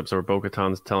was the last episode where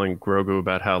Bo-Katan's telling Grogu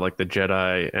about how like the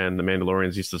Jedi and the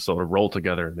Mandalorians used to sort of roll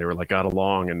together and they were like got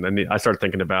along. And then I started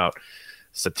thinking about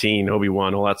Satine,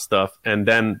 Obi-Wan, all that stuff. And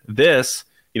then this,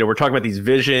 we're talking about these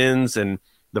visions and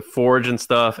the Forge and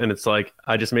stuff. And it's like,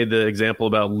 I just made the example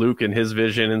about Luke and his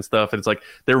vision and stuff. And it's like,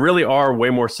 there really are way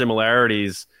more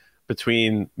similarities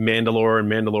between Mandalore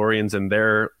and Mandalorians and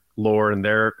their lore and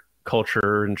their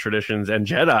culture and traditions and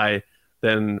Jedi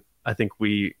than I think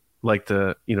we like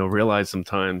to, realize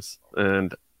sometimes.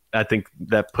 And I think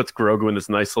that puts Grogu in this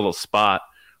nice little spot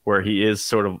where he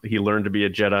learned to be a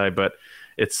Jedi, but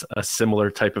it's a similar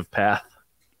type of path.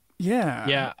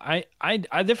 Yeah. I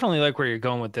definitely like where you're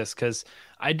going with this, because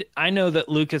I know that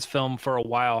Lucasfilm for a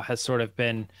while has sort of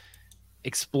been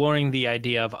exploring the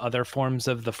idea of other forms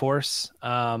of the Force,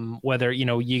 whether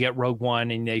you get Rogue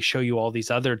One and they show you all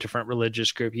these other different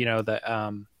religious groups,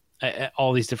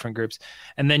 all these different groups,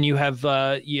 and then you have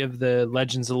the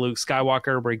Legends of Luke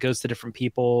Skywalker, where he goes to different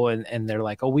people and they're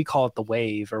like, oh, we call it the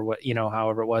Wave, or what,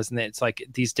 however it was, and it's like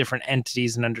these different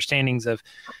entities and understandings of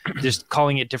just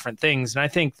calling it different things. And I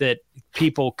think that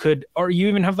people could, or you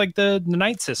even have like the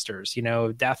Night Sisters,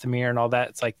 Dathomir and all that.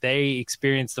 It's like they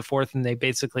experience the Force and they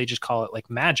basically just call it like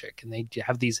magic, and they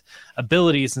have these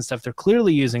abilities and stuff. They're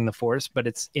clearly using the Force, but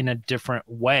it's in a different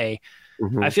way.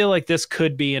 Mm-hmm. I feel like this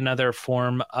could be another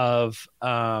form of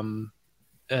Jon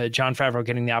Favreau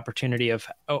getting the opportunity of,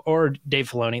 or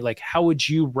Dave Filoni, like, how would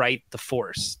you write the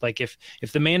Force? Like if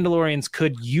the Mandalorians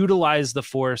could utilize the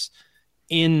Force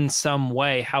in some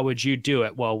way, how would you do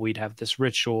it? Well, we'd have this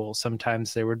ritual.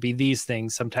 Sometimes there would be these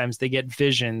things. Sometimes they get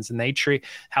visions, and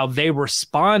how they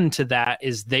respond to that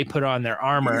is they put on their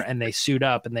armor and they suit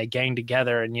up and they gang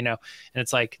together, and and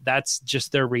it's like that's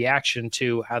just their reaction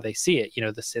to how they see it.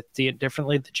 The Sith see it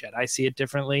differently, the Jedi see it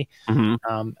differently.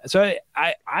 Mm-hmm. So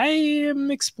I am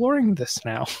exploring this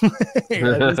now.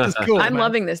 This is cool. I'm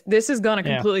loving this. This has gone a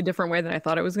completely different way than I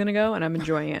thought it was going to go, and I'm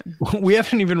enjoying it. We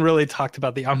haven't even really talked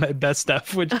about the Ahmed Best stuff,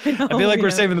 which I feel like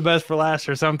we're saving the best for last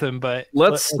or something. But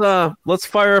let's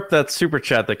fire up that super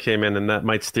chat that came in, and that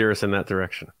might steer us in that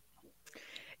direction.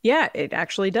 Yeah, it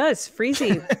actually does.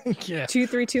 Freezy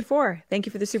 2324. Thank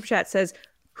you for the super chat. Says,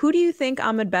 who do you think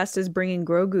Ahmed Best is bringing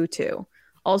Grogu to?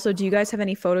 Also, do you guys have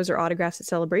any photos or autographs at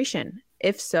Celebration?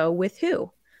 If so, with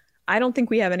who? I don't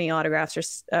think we have any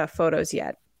autographs or photos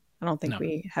yet. I don't think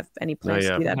we have any plans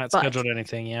to do that. Not scheduled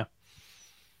anything. Yeah,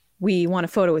 we want a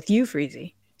photo with you,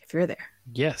 Freezy. You're there.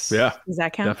 Yes. Yeah. Does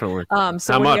that count? Definitely.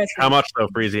 So how much though,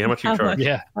 Freezy? How much you charge?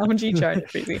 Yeah. How much you charge,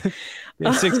 Freezy?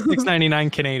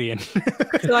 $6.99 Canadian.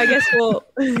 So I guess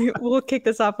we'll kick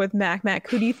this off with Mac. Mac,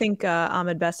 who do you think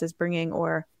Ahmed Best is bringing,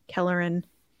 or Kelleran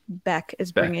Beck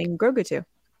is bringing Grogu to?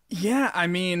 Yeah, I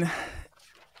mean,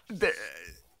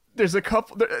 there's a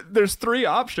couple. There's three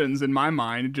options in my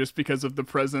mind, just because of the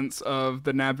presence of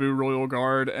the Naboo Royal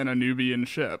Guard and a Nubian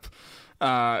ship.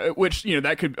 Which,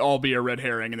 that could all be a red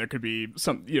herring, and there could be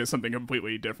something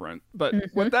completely different. But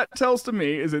what that tells to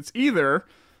me is it's either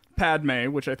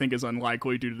Padme, which I think is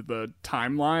unlikely due to the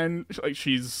timeline. Like,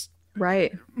 she's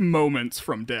right moments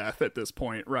from death at this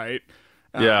point, right?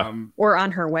 Yeah. Or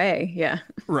on her way. Yeah.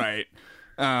 Right.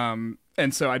 And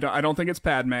so I don't think it's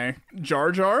Padme.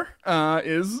 Jar Jar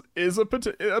is a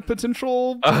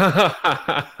potential.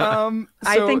 I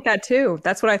think that too.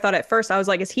 That's what I thought at first. I was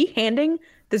like, is he handing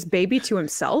this baby to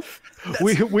himself?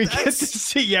 We get to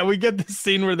see. We get the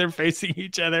scene where they're facing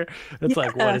each other. It's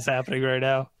like, what is happening right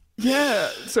now? Yeah.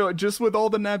 So just with all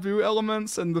the Naboo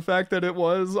elements and the fact that it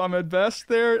was Ahmed Best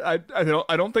there, I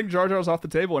don't think Jar Jar's off the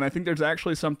table. And I think there's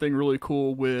actually something really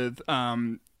cool with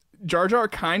Jar Jar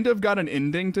kind of got an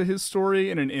ending to his story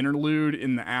in an interlude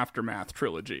in the Aftermath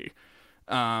trilogy.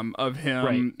 Of him,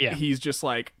 right, yeah. He's just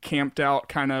like camped out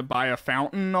kind of by a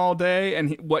fountain all day,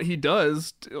 and what he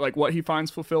does, like what he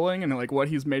finds fulfilling and like what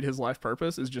he's made his life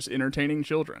purpose is just entertaining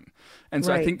children. And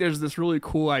so I think there's this really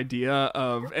cool idea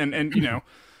of, and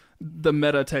the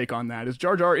meta take on that is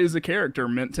Jar Jar is a character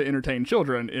meant to entertain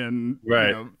children in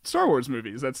Star Wars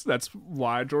movies. That's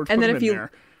why George put him in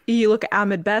there. You look at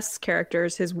Ahmed Best's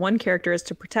characters, his one character is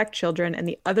to protect children and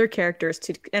the other character is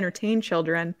to entertain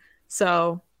children.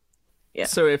 So yeah.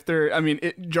 So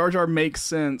Jar Jar makes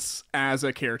sense as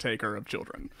a caretaker of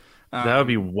children. That would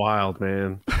be wild,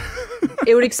 man.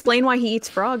 It would explain why he eats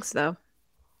frogs, though.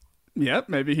 Yep,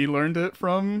 maybe he learned it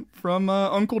from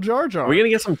Uncle Jar Jar. Are we gonna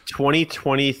get some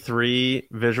 2023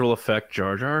 visual effect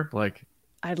Jar Jar? Like,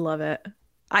 I'd love it.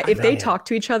 If they talk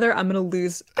to each other, I'm gonna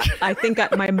lose. I think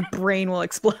my brain will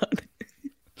explode.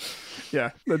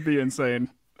 Yeah, that'd be insane.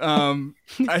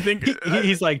 I think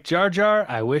he's like, Jar Jar,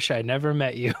 I wish I never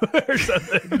met you, or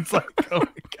something. It's like, oh my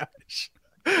gosh.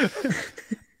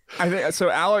 I think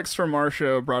so. Alex from our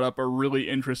show brought up a really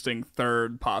interesting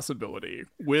third possibility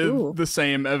with the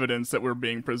same evidence that we're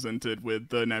being presented with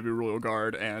the Naboo Royal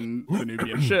Guard and the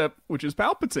Nubian ship, which is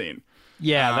Palpatine.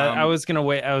 Yeah, I was gonna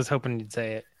wait. I was hoping you'd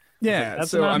say it. Yeah, That's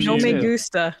so an I option No mean, me too.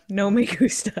 gusta. No me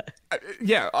gusta.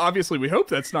 yeah, obviously we hope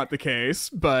that's not the case,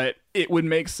 but it would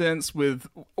make sense with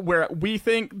where we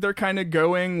think they're kind of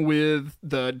going with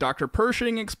the Dr.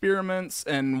 Pershing experiments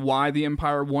and why the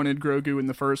Empire wanted Grogu in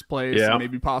the first place, Yeah. and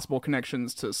maybe possible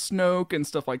connections to Snoke and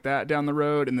stuff like that down the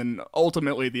road, and then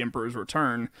ultimately the Emperor's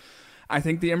return. I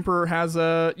think the Emperor has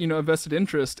a vested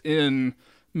interest in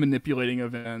manipulating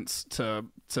events to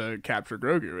capture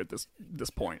Grogu at this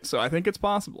point. So I think it's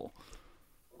possible.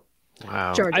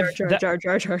 Wow. Jar I've- Jar that- Jar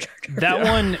Jar Jar Jar. That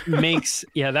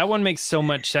one makes so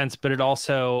much sense, but it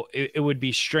also it would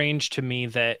be strange to me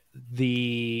that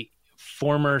the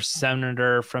former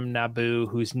senator from Naboo,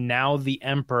 who's now the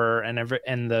Emperor, and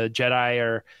the Jedi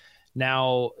are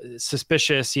now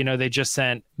suspicious. They just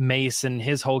sent Mace and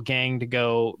his whole gang to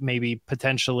go maybe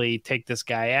potentially take this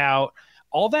guy out.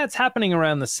 All that's happening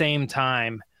around the same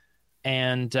time,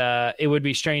 and it would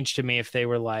be strange to me if they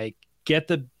were like, get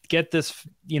this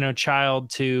child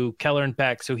to Keller and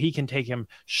Beck so he can take him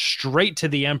straight to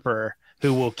the Emperor,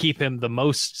 who will keep him the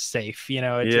most safe.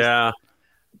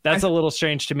 That's a little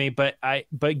strange to me, but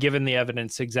given the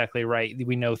evidence, exactly right.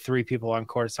 We know 3 people on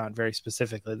Coruscant very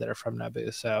specifically that are from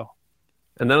Naboo. So,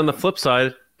 And then on the flip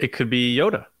side, it could be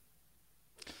Yoda.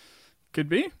 Could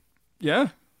be, yeah.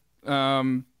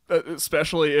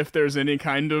 Especially if there's any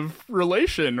kind of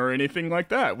relation or anything like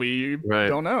that. We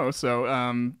don't know.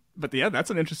 So, but yeah, that's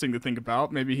an interesting to think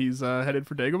about. Maybe he's headed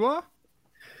for Dagobah.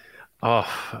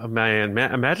 Oh man,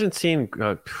 imagine seeing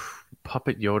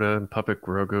Puppet Yoda and Puppet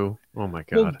Grogu. Oh my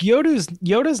god. well,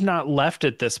 Yoda's not left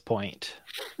at this point.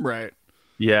 Right.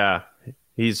 Yeah,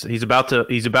 he's about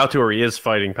to, or he is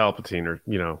fighting Palpatine, or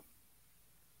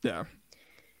Yeah.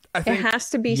 It has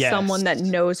to be someone that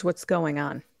knows what's going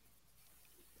on.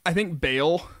 I think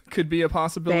Bail could be a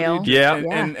possibility. Bail? Yeah.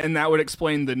 And that would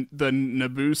explain the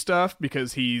Naboo stuff,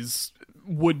 because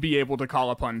would be able to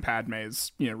call upon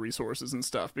Padme's resources and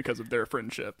stuff because of their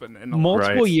friendship and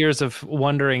Multiple years of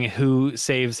wondering who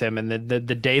saves him, and the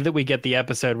day that we get the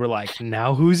episode, we're like,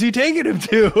 now who's he taking him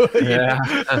to? Yeah.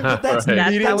 That's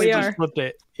how we are.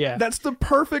 Yeah, that's the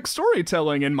perfect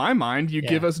storytelling in my mind. You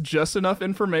give us just enough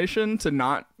information to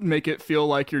not make it feel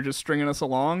like you're just stringing us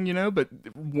along, but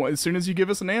as soon as you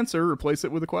give us an answer, replace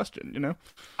it with a question,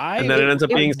 and then it ends up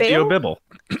being Theo Bibble.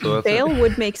 So Bail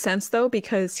would make sense though,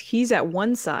 because he's at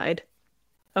one side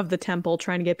of the temple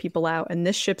trying to get people out, and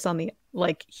this ship's on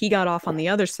he got off on the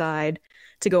other side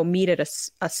to go meet at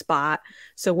a spot.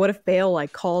 So what if Bail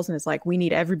calls and is like, we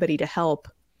need everybody to help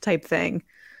type thing.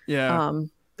 Yeah.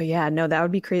 But yeah, no, that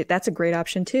would be great. That's a great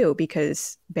option too,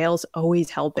 because Bail's always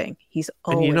helping. He's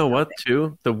always And you know what, helping.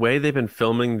 too? The way they've been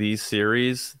filming these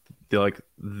series,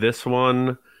 this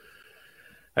one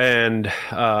and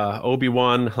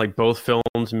Obi-Wan, both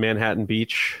filmed Manhattan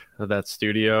Beach, that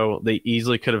studio. They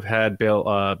easily could have had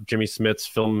Jimmy Smits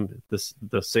film this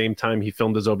the same time he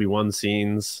filmed his Obi-Wan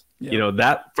scenes. Yeah.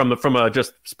 That from a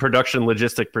just production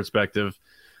logistic perspective.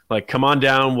 Come on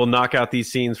down, we'll knock out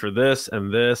these scenes for this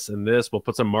and this and this. We'll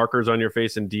put some markers on your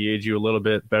face and de-age you a little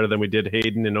bit better than we did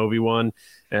Hayden and Obi-Wan,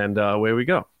 and away we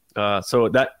go. So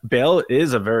that Bail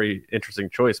is a very interesting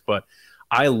choice, but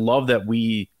I love that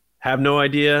we have no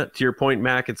idea. To your point,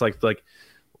 Mac, it's like, all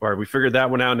right, we figured that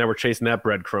one out, now we're chasing that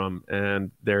breadcrumb,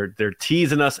 and they're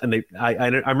teasing us. And I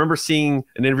remember seeing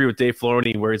an interview with Dave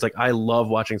Filoni where he's like, I love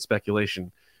watching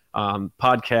speculation.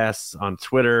 Podcasts on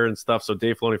Twitter and stuff. So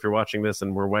Dave Filoni, if you're watching this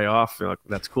and we're way off,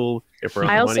 that's cool. If we're on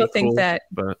I also money, think cool, that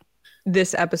but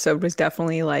this episode was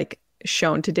definitely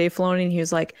shown to Dave Filoni, and he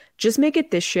was like, just make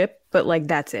it this ship, but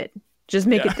that's it. Just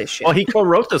make it this ship. Well, he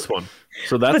co-wrote this one,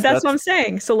 so that's what I'm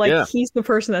saying. So he's the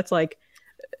person that's not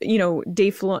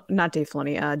Dave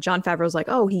Filoni. John Favreau's like,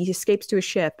 oh, he escapes to a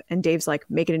ship, and Dave's like,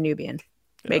 make it a Nubian.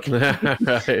 Make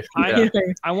it.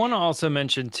 right. I want to also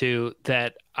mention too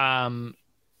that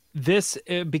this,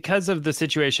 because of the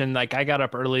situation, I got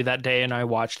up early that day and I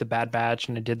watched the Bad Batch,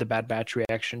 and I did the Bad Batch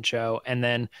reaction show, and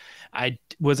then I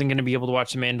wasn't going to be able to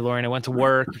watch the Mandalorian. I went to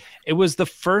work. It was the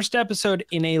first episode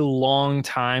in a long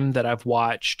time that I've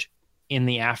watched in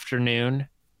the afternoon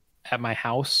at my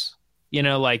house,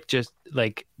 just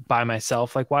by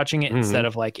myself, watching it instead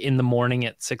of in the morning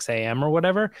at 6 a.m. or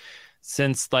whatever,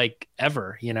 since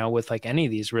ever, with any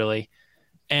of these really.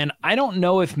 And I don't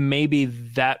know if maybe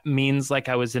that means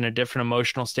I was in a different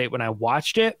emotional state when I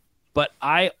watched it, but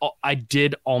I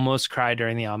did almost cry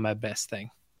during the On My Best thing.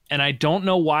 And I don't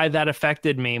know why that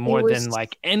affected me more than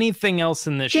anything else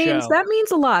in this show. James, that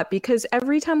means a lot, because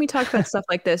every time we talk about stuff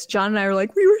like this, John and I are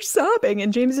like, we were sobbing,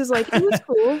 and James is like, it was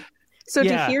cool. So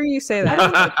to hear you say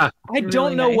that, I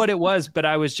don't know what it was, but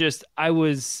I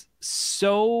was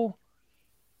so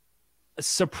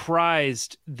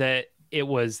surprised that it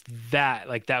was that,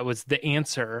 like, that was the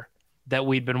answer that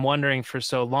we'd been wondering for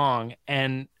so long.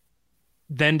 And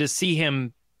then to see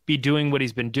him be doing what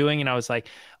he's been doing. And I was like,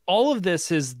 all of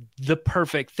this is the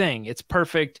perfect thing. It's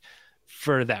perfect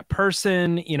for that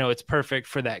person. You know, it's perfect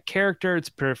for that character. It's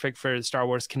perfect for Star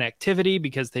Wars connectivity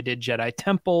because they did Jedi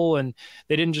Temple and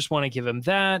they didn't just want to give him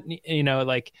that, you know,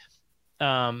 like,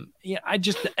 yeah,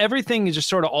 everything just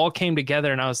sort of all came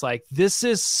together. And I was like, this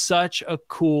is such a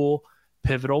cool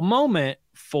pivotal moment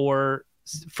for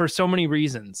so many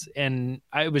reasons. And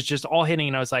I was just all hitting,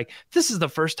 and I was like, this is the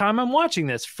first time I'm watching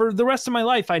this. For the rest of my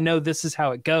life, I know this is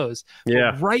how it goes.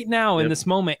 Yeah. But right now in this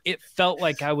moment, it felt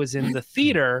like I was in the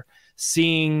theater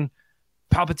seeing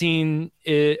Palpatine,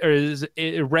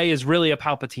 or Rey is really a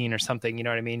Palpatine or something. You know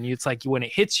what I mean? It's like when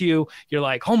it hits you, you're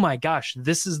like, oh my gosh,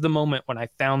 this is the moment when I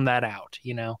found that out,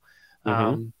 you know?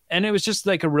 And it was just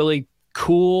like a really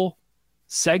cool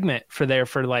segment for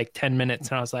like 10 minutes.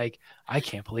 And I was like, I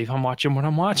can't believe I'm watching what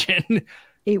I'm watching.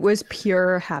 It was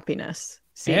pure happiness.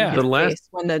 Seeing his face.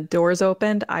 When the doors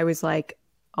opened, I was like,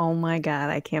 oh my God,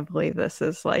 I can't believe this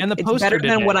is like, and the it's better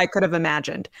than what I could have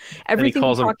imagined. Everything and he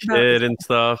calls him kid and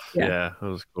stuff. Yeah, that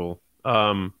was cool.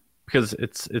 Because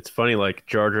it's funny, like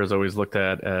Jar Jar is always looked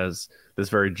at as this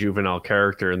very juvenile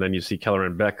character, and then you see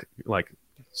Kelleran Beck like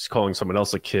calling someone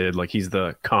else a kid, like he's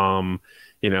the calm,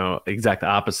 you know, exact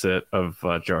opposite of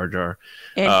Jar Jar.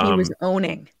 And he was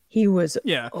owning. He was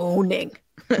owning.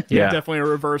 Yeah, definitely a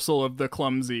reversal of the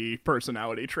clumsy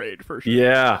personality trait for sure.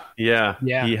 Yeah.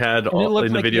 He had all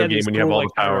in the video game when you have all the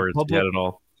powers. He had it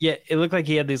all. Yeah, it looked like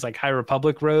he had these like High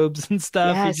Republic robes and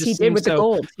stuff. Yes, he did with the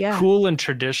gold. Yeah, cool and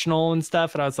traditional and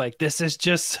stuff. And I was like, this is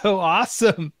just so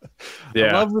awesome. Yeah,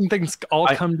 I love when things all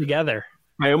come together.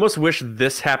 I almost wish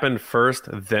this happened first,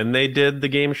 then they did the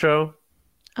game show.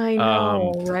 I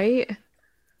know, right?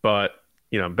 But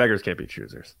you know, beggars can't be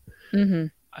choosers. Mm-hmm.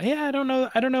 Yeah, I don't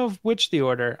know which the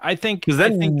order. I think because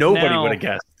then nobody would have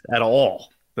guessed at all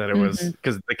that it was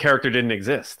because the character didn't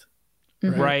exist.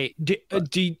 Mm-hmm. Right?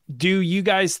 Do you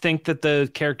guys think that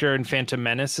the character in Phantom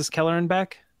Menace is Kelleran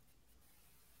Beck?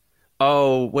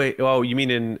 Oh wait, you mean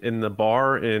in the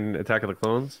bar in Attack of the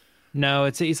Clones? No,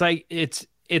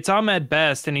 it's Ahmed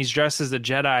Best, and he's dressed as a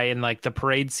Jedi in like the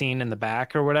parade scene in the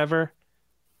back or whatever.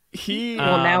 He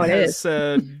now has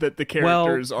said that the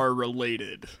characters are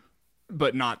related,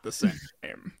 but not the same.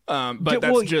 But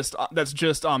that's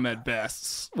just Ahmed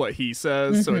Best's what he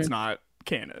says, so it's not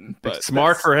canon. But it's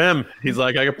smart for him. He's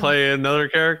like, I could play another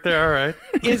character. All right.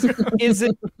 Is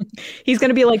it? He's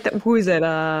gonna be like who is it?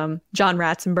 John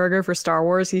Ratzenberger for Star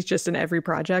Wars. He's just in every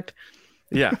project.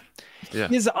 Yeah. Yeah.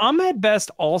 Is Ahmed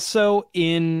Best also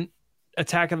in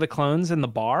Attack of the Clones in the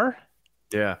bar?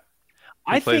 Yeah.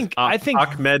 I think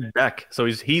Ahmed Beck. So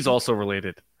he's also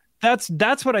related.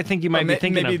 That's what I think you might be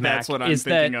thinking maybe of, that's Mac, what I'm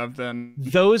thinking of then.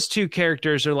 Those two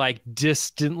characters are like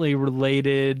distantly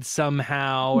related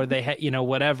somehow, or they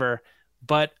whatever.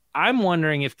 But I'm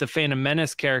wondering if the Phantom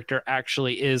Menace character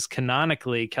actually is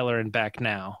canonically Kelleran Beck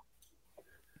now.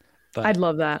 But I'd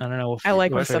love that. I don't know. I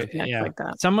like when stuff connects like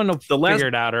that. Someone will figure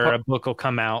it out, or a book will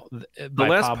come out. The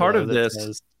last part of this,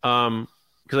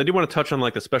 because I do want to touch on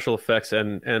like the special effects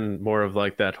and more of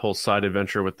like that whole side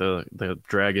adventure with the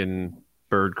dragon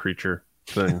bird creature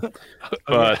thing.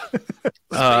 But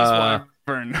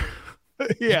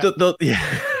yeah,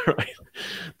 right.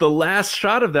 The last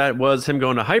shot of that was him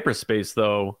going to hyperspace,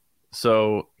 though.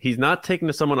 So he's not taking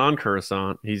to someone on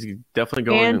Coruscant. He's definitely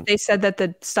going. And they said that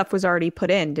the stuff was already put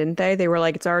in, didn't they? They were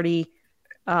like, it's alreready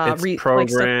it's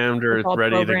programmed or it's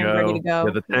ready to go.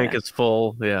 Yeah, the tank is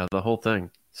full. Yeah, the whole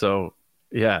thing. So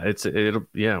yeah, it'll.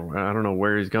 Yeah, I don't know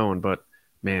where he's going, but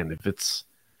man, if it's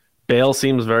Bale,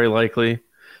 seems very likely.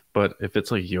 But if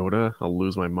it's like Yoda, I'll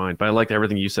lose my mind. But I liked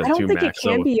everything you said too, Max. I don't think it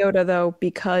can be Yoda, though,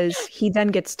 because he then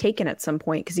gets taken at some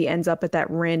point because he ends up at that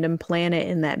random planet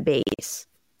in that base.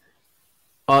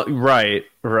 Right.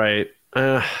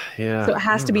 Yeah. So it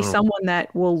has to be someone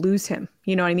that will lose him.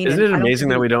 You know what I mean? Isn't it amazing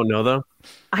that we don't know, though?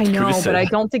 I know, but I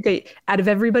don't think out of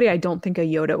everybody, I don't think a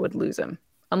Yoda would lose him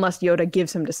unless Yoda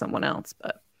gives him to someone else.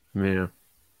 But yeah.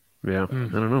 I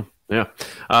don't know. Yeah.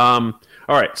 All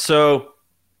right. So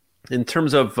in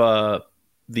terms of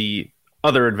the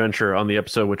other adventure on the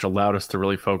episode, which allowed us to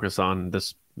really focus on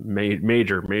this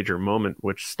major moment,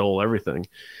 which stole everything.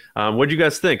 What do you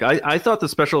guys think? I thought the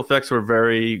special effects were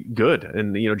very good.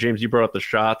 And, James, you brought up the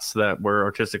shots that were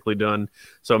artistically done.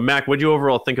 So, Mac, what do you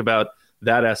overall think about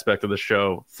that aspect of the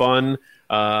show? Fun,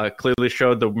 clearly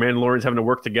showed the Mandalorians having to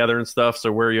work together and stuff.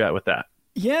 So where are you at with that?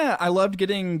 Yeah, I loved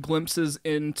getting glimpses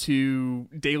into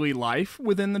daily life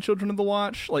within the Children of the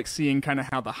Watch, like seeing kind of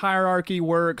how the hierarchy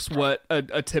works, what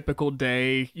a typical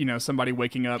day, somebody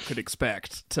waking up could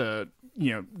expect to,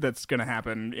 that's going to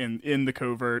happen in the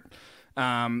covert.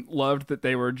 Loved that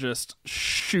they were just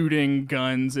shooting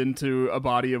guns into a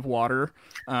body of water.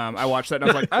 I watched that and I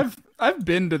was like, I've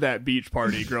been to that beach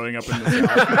party growing up in the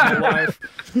South my whole life.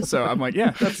 So I'm like,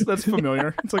 yeah, that's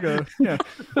familiar. It's like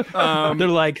they're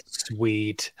like,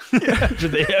 sweet. Yeah.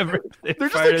 They're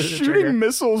just like shooting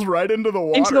missiles right into the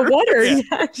water. Into the water,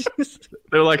 yeah.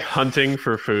 They're like hunting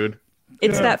for food.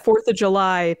 It's that 4th of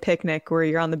July picnic where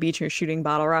you're on the beach and you're shooting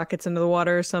bottle rockets into the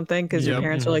water or something because your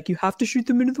parents are like, you have to shoot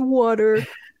them into the water.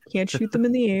 Can't shoot them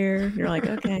in the air. And you're like,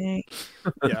 okay.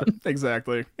 Yeah,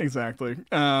 exactly.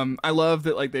 I love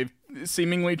that like they've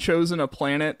seemingly chosen a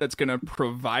planet that's going to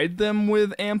provide them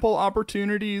with ample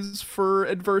opportunities for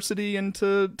adversity and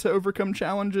to overcome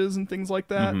challenges and things like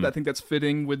that. I think that's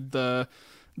fitting with the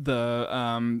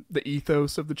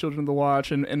ethos of the Children of the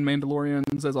Watch and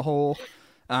Mandalorians as a whole.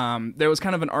 There was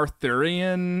kind of an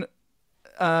Arthurian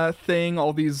thing,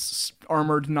 all these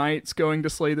armored knights going to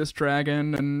slay this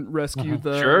dragon and rescue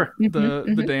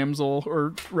the damsel,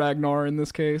 or Ragnar in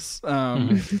this case.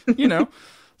 So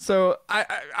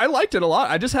I liked it a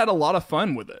lot. I just had a lot of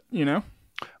fun with it, Yeah.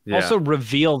 Also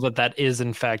reveal that is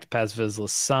in fact Paz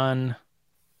Vizsla's son.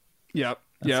 Yep.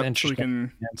 Yeah, so we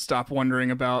can stop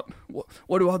wondering about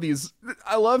what do all these.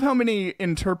 I love how many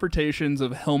interpretations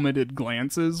of helmeted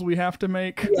glances we have to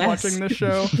make watching this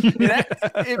show.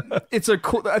 It's a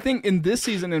cool. I think in this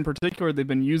season in particular, they've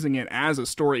been using it as a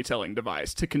storytelling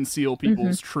device to conceal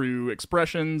people's true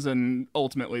expressions and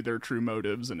ultimately their true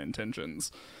motives and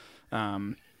intentions.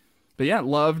 But yeah,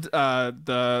 loved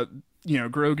the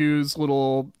Grogu's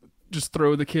little just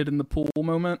throw the kid in the pool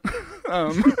moment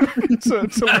to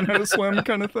learn how to swim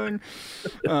kind of thing.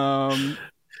 I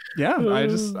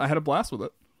had a blast with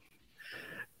it.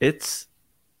 It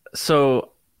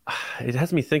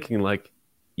has me thinking, like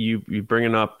you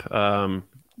bringing up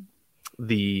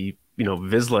the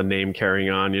Vizsla name carrying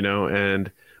on, and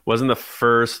wasn't the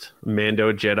first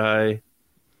Mando Jedi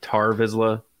Tar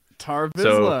Vizsla?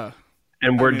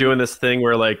 And we're doing this thing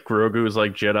where like Grogu is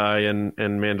like Jedi and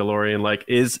Mandalorian. Like,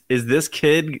 is this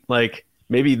kid like,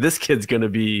 maybe this kid's gonna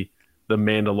be the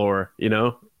Mandalore?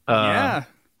 Yeah.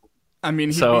 I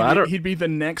mean, he'd be the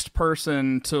next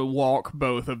person to walk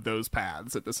both of those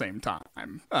paths at the same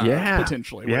time.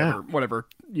 Potentially, whatever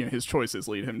his choices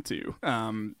lead him to.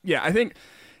 I think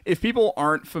if people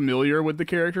aren't familiar with the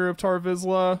character of Tar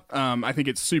Vizsla, I think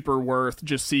it's super worth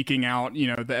just seeking out,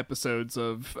 the episodes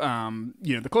of,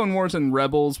 the Clone Wars and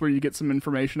Rebels, where you get some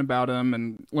information about him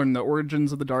and learn the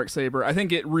origins of the Darksaber. I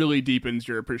think it really deepens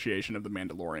your appreciation of the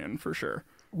Mandalorian for sure.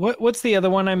 What's the other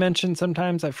one I mentioned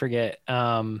sometimes? I forget.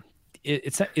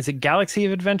 Is it Galaxy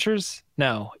of Adventures?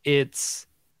 No, it's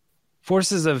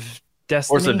Forces of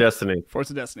Destiny. Force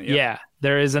of Destiny. Yep. Yeah,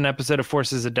 there is an episode of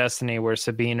Forces of Destiny where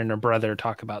Sabine and her brother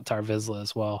talk about Tar Vizsla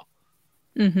as well.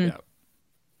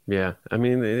 Yeah. I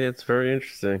mean, it's very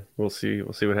interesting. We'll see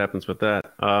what happens with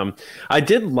that. I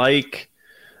did like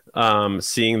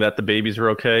seeing that the babies were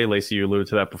okay. Lacey, you alluded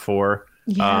to that before.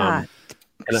 Yeah.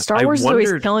 Star Wars is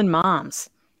always killing moms.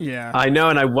 Yeah, I know,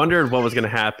 and I wondered what was going to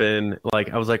happen.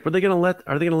 Like, I was like, are they going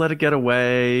to let it get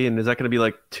away? And is that going to be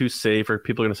like too safe? Or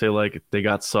people are going to say like they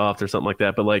got soft or something like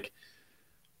that? But like,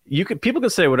 people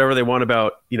can say whatever they want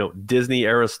about Disney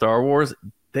era Star Wars.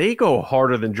 They go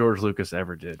harder than George Lucas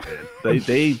ever did,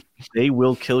 man. They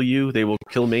will kill you. They will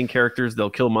kill main characters. They'll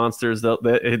kill monsters. So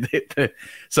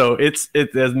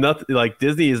it has nothing, like,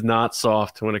 Disney is not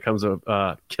soft when it comes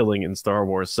to killing in Star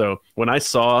Wars. So when I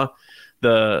saw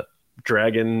the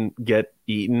dragon get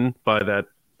eaten by that,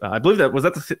 I believe that was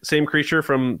the same creature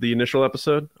from the initial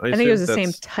episode. I think it was the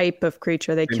same type of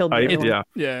creature. They killed it.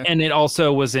 Yeah, and it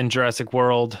also was in Jurassic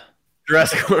World. Right?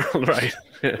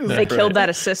 They killed that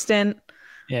assistant.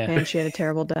 Yeah, and she had a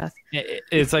terrible death.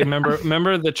 It's like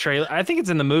remember the trailer? I think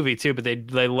it's in the movie too. But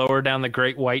they lower down the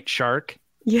great white shark.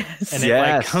 Yes, and it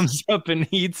like comes up and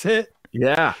eats it.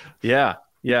 Yeah.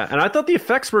 And I thought the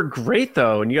effects were great,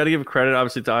 though. And you got to give credit,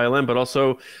 obviously, to ILM, but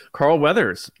also Carl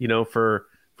Weathers, for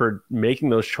making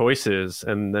those choices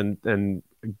and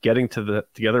getting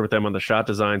together with them on the shot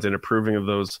designs and approving of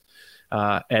those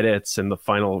edits and the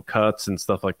final cuts and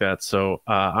stuff like that. So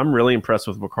I'm really impressed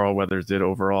with what Carl Weathers did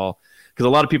overall. Because a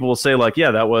lot of people will say, like,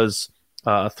 yeah, that was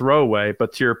a throwaway.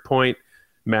 But to your point,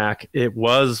 Mac, it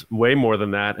was way more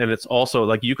than that. And it's also,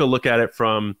 like, you could look at it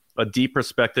from a deep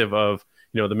perspective of,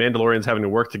 the Mandalorians having to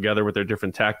work together with their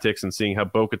different tactics and seeing how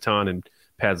Bo-Katan and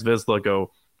Paz Vizsla go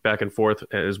back and forth,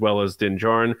 as well as Din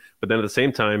Djarin. But then at the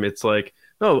same time, it's like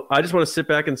oh, I just want to sit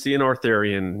back and see an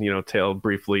Arthurian, tale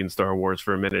briefly in Star Wars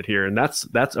for a minute here, and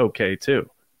that's okay too.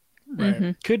 Right.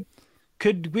 Mm-hmm.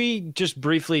 Could we just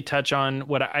briefly touch on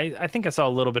what I think I saw a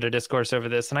little bit of discourse over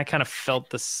this, and I kind of felt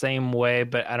the same way,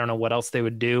 but I don't know what else they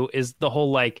would do, is the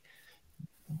whole like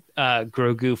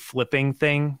Grogu flipping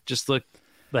thing just looked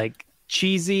like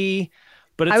cheesy,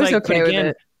 but it's I was like, okay with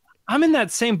it. I'm in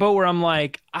that same boat where I'm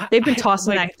like, they've been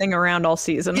tossing that thing around all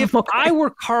season. If I were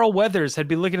Carl Weathers, I'd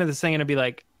be looking at this thing and I'd be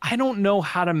like, I don't know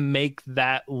how to make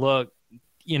that look,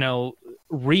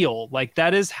 real. Like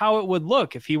that is how it would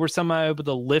look if he were somehow able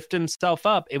to lift himself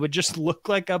up. It would just look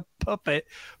like a puppet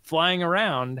flying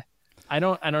around. I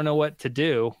don't know what to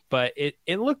do, but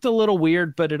it looked a little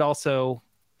weird, but it also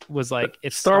was like,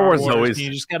 it's Star Wars always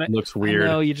you just gotta, looks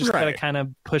weird. You just gotta kind of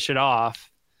push it off.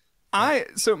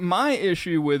 So my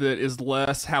issue with it is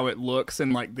less how it looks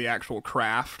and like the actual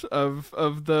craft of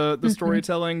the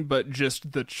storytelling, but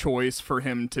just the choice for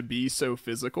him to be so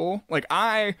physical. Like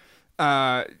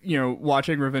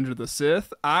watching Revenge of the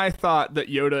Sith, I thought that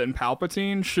Yoda and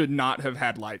Palpatine should not have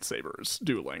had lightsabers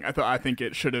dueling. I think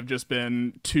it should have just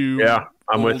been two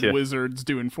old wizards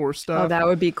doing Force stuff. Oh, that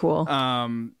would be cool.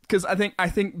 Because I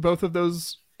think both of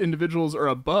those individuals are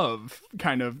above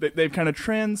they've kind of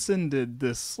transcended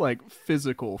this like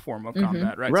physical form of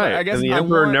combat, right? Right. So I guess and the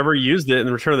Emperor never used it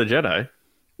in Return of the Jedi.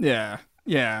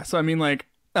 Yeah. So I mean, like,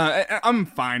 I'm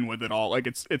fine with it all. Like,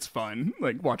 it's fun.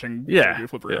 Like watching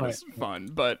flip around is fun.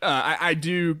 But I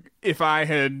do. If I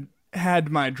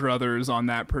had my druthers on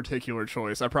that particular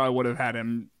choice, I probably would have had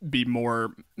him be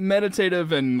more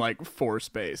meditative and like force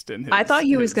based. I thought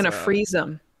he was going to freeze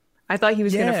him. I thought he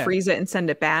was going to freeze it and send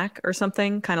it back or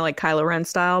something, kind of like Kylo Ren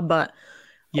style, but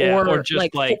or just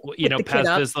like Paz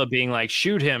Vizsla being like,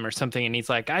 shoot him or something, and he's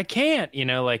like, I can't,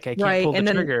 I can't pull the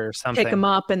trigger or something. Pick him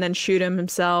up and then shoot him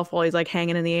himself while he's like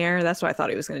hanging in the air. That's what I thought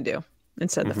he was going to do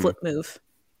instead of the flip move.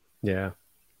 Yeah,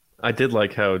 I did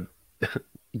like how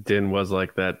Din was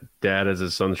like that dad as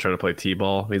his son's trying to play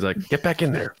t-ball. He's like, get back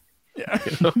in there. Yeah,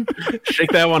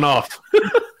 shake that one off.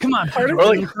 Come on, part of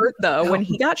me hurt though when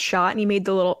he got shot and he made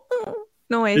the little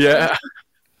noise. Yeah.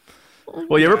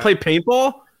 Well, you ever play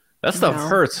paintball? That stuff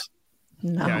hurts.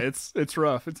 No. Yeah, it's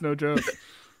rough. It's no joke.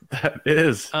 That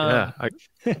is.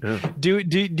 Do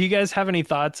you guys have any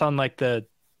thoughts on like the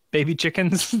baby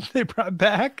chickens they brought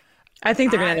back? I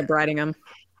think they're gonna end up riding them.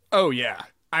 Oh yeah.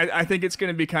 I think it's going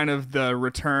to be kind of the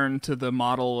return to the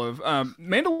model of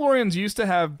Mandalorians used to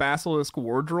have basilisk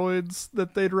war droids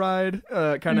that they'd ride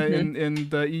kind of in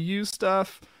the EU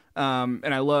stuff. And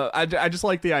I just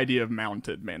like the idea of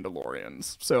mounted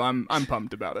Mandalorians. So I'm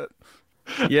pumped about it.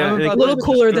 Yeah, a little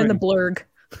cooler than the blurg.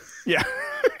 Yeah.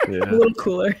 A little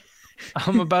cooler.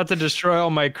 I'm about to destroy all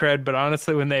my cred, but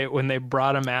honestly, when they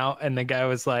brought him out and the guy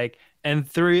was like, and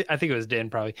three, I think it was Dan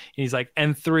probably. He's like,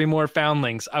 and 3 more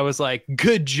foundlings. I was like,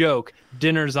 good joke.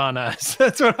 Dinner's on us.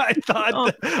 That's what I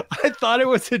thought. I thought it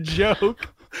was a joke,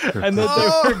 and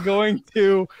that they were going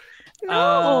to.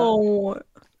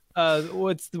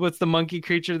 What's the monkey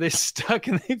creature they stuck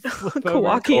and they flip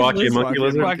over? Kawaki and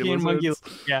monkey lizard.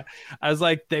 Yeah, I was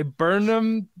like, they burned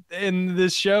them in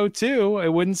this show too. It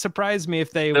wouldn't surprise me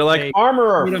if they're like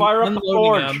armorer, fire up the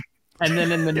forge. And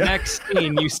then in the next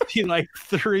scene, you see like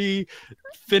 3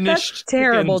 finished. That's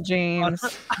terrible, chickens.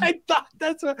 James. I thought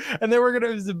that's what, and it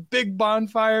was a big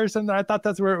bonfire or something. I thought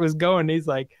that's where it was going. He's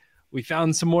like, we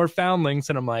found some more foundlings,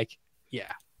 and I'm like,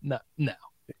 no,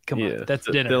 come on, that's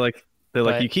dinner. They're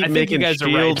like, you keep making you guys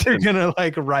shields. Are right. They're gonna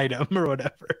like ride them or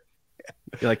whatever.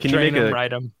 Like, can you make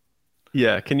ride them?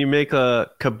 Yeah, can you make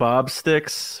kebab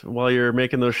sticks while you're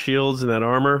making those shields and that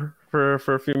armor? For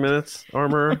a few minutes,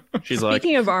 armorer. She's like,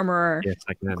 speaking of armorer, yes,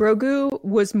 I can. Grogu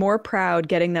was more proud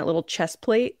getting that little chest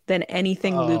plate than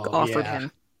anything Luke offered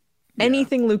him. Yeah.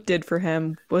 Anything Luke did for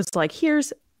him was like,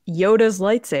 here's Yoda's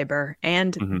lightsaber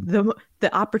and the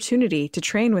opportunity to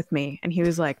train with me. And he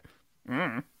was like,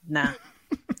 nah,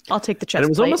 I'll take the chest plate. And it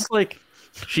was almost like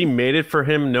she made it for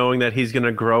him, knowing that he's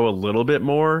gonna grow a little bit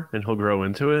more and he'll grow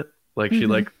into it. Like she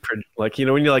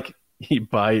when you like you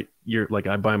buy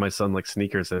I buy my son like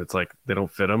sneakers and it's like they don't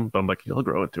fit him, but I'm like, he'll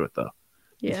grow into it though.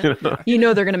 Yeah.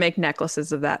 They're gonna make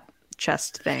necklaces of that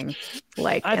chest thing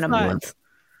in a month.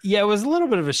 Yeah, it was a little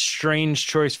bit of a strange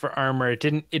choice for armor. It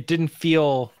didn't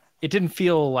feel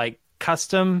like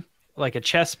custom, like a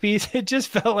chest piece. It just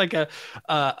felt like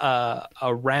a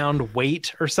round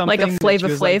weight or something. Like a Flava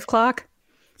Flav clock?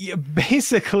 Yeah,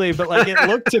 basically, but like it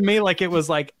looked to me like it was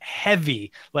like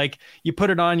heavy. Like you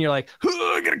put it on, you're like,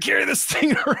 I'm gonna carry this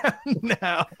thing around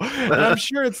now. And I'm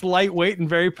sure it's lightweight and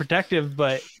very protective,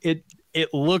 but it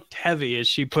looked heavy as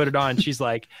she put it on. She's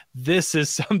like, this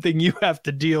is something you have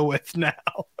to deal with now.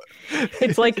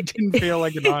 It's like it didn't feel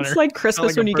like an honor. It's like Christmas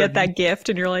like when a you get burden. that gift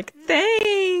and you're like,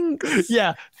 thanks.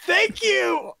 Yeah, thank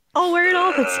you. I'll wear it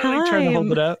all the time. Like trying to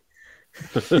hold it up.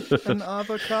 An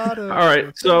avocado. All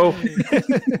right, so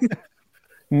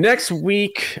next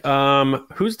week,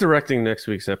 who's directing next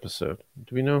week's episode?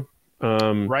 Do we know?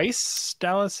 Rice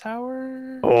Dallas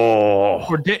Howard. Oh,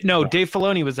 Or no, Dave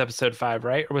Filoni was episode 5,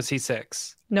 right? Or was he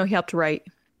 6? No, he helped write.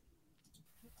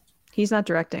 He's not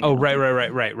directing. Oh, right.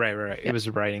 It was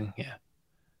writing. Yeah.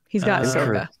 He's got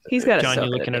Ahsoka. He's got John, Ahsoka.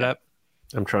 you looking it up?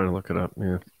 I'm trying to look it up.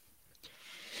 Yeah.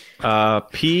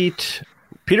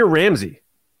 Peter Ramsey.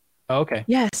 Oh, okay.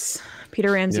 Yes,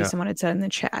 Peter Ramsey. Yeah. Someone had said in the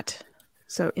chat.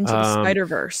 So Into the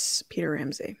Spider-Verse, Peter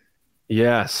Ramsey.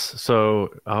 Yes.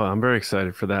 So I'm very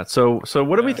excited for that. So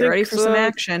what do we Get think? ready for some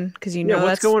action because you know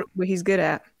that's what he's good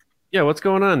at. Yeah. What's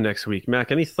going on next week,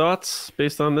 Mac? Any thoughts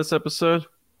based on this episode?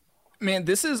 Man,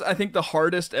 this is, I think, the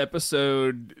hardest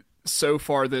episode so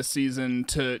far this season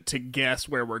to guess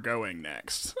where we're going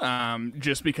next.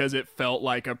 Just because it felt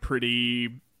like a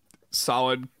pretty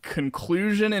solid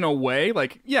conclusion in a way.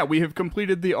 Like, yeah, we have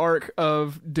completed the arc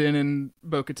of Din and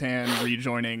Bo-Katan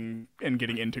rejoining and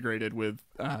getting integrated with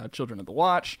Children of the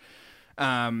Watch.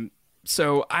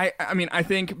 So I mean, I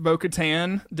think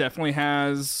Bo-Katan definitely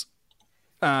has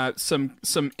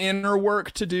some inner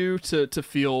work to do to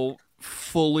feel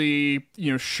fully,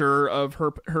 sure of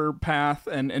her path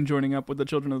and joining up with the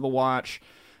Children of the Watch.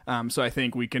 So I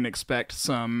think we can expect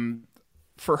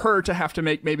for her to have to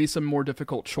make maybe some more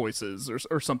difficult choices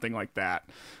or something like that.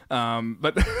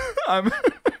 But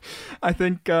I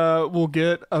think we'll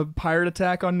get a pirate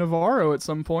attack on Navarro at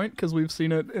some point because we've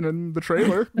seen it in the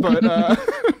trailer. But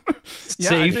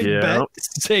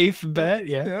safe bet.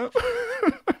 Yeah.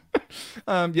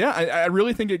 I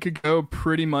really think it could go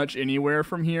pretty much anywhere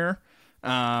from here.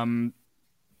 I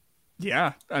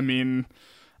mean,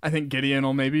 I think Gideon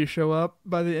will maybe show up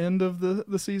by the end of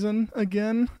the season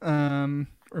again,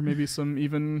 or maybe some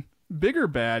even bigger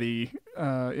baddie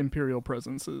Imperial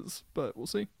presences, but we'll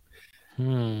see.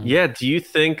 Yeah, do you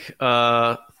think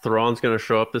Thrawn's going to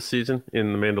show up this season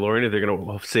in The Mandalorian, or they're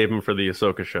going to save him for the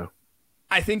Ahsoka show?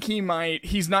 I think he might.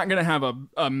 He's not going to have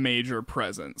a major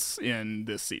presence in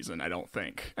this season, I don't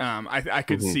think. I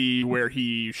could see where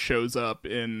he shows up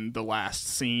in the last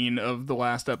scene of the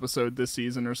last episode this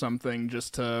season or something,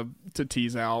 just to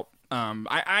tease out.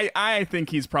 I think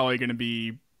he's probably going to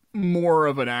be more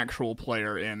of an actual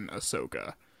player in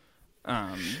Ahsoka.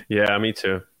 Yeah, me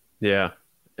too. Yeah.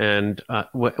 And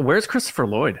where's Christopher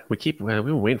Lloyd? We've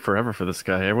been waiting forever for this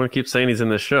guy. Everyone keeps saying he's in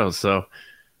this show, so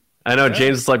I know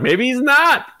James is like, maybe he's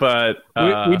not, but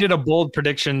we did a bold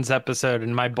predictions episode,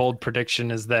 and my bold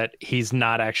prediction is that he's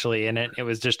not actually in it. It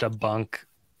was just a bunk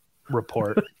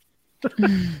report.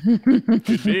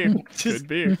 Could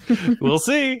be. We'll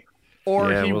see.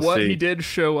 Or Yeah, he did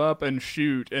show up and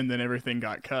shoot, and then everything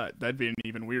got cut. That'd be an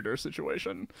even weirder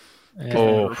situation.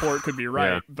 The report could be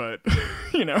right, but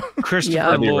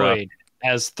Christopher Lloyd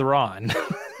as Thrawn.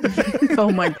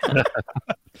 Oh my god.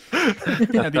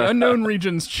 Yeah, the unknown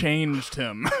regions changed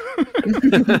him.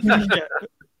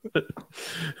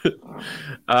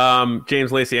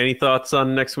 James Lacey, any thoughts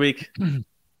on next week?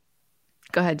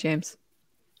 Go ahead, James.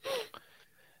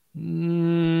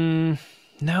 No,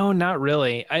 not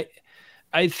really.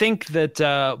 I think that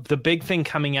the big thing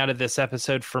coming out of this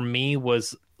episode for me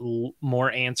was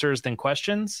more answers than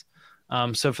questions.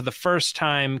 So for the first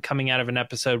time coming out of an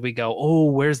episode, we go, oh,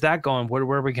 where's that going? Where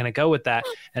are we going to go with that?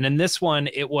 And in this one,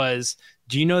 it was,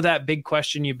 do you know that big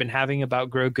question you've been having about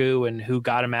Grogu and who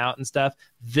got him out and stuff?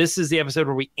 This is the episode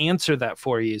where we answer that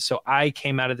for you. So I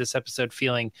came out of this episode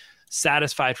feeling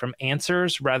satisfied from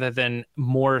answers rather than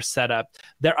more setup.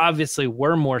 There obviously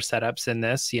were more setups in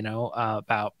this,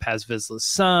 about Paz Vizsla's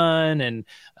son and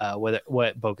what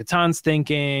Bo-Katan's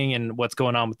thinking and what's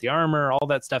going on with the armor, all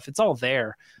that stuff. It's all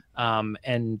there.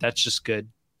 And that's just good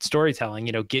storytelling,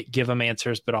 give them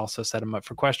answers, but also set them up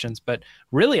for questions. But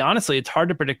really, honestly, it's hard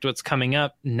to predict what's coming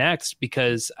up next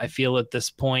because I feel at this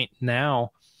point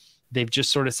now, they've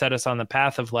just sort of set us on the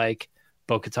path of like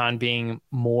Bo-Katan being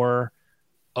more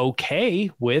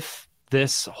okay with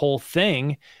this whole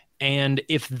thing. And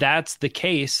if that's the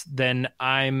case, then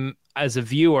as a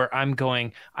viewer, I'm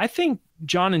going, I think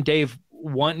John and Dave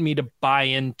want me to buy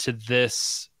into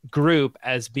this group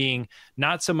as being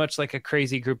not so much like a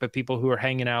crazy group of people who are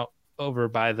hanging out over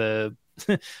by the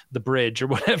bridge or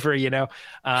whatever,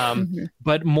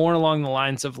 but more along the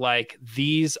lines of like,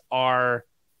 these are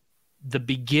the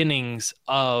beginnings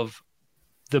of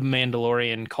the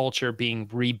Mandalorian culture being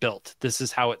rebuilt. This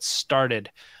is how it started.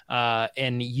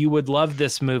 And you would love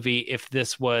this movie if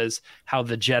this was how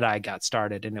the Jedi got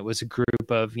started. And it was a group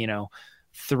of,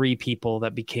 3 people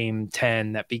that became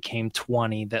 10, that became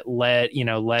 20, that led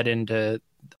into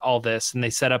all this, and they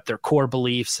set up their core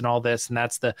beliefs and all this, and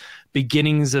that's the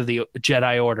beginnings of the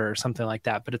Jedi Order or something like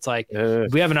that. But it's like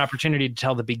we have an opportunity to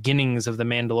tell the beginnings of the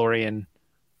Mandalorian.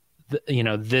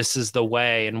 This is the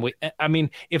way. And I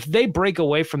mean, if they break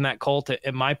away from that cult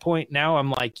at my point now,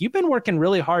 I'm like, you've been working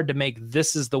really hard to make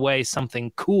this is the way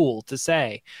something cool to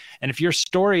say. And if your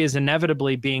story is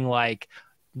inevitably being like,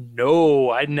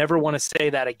 no, I never want to say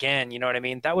that again, you know what I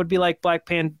mean? That would be like Black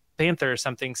Panther or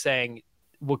something saying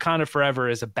Wakanda forever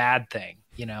is a bad thing,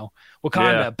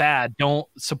 Wakanda bad, don't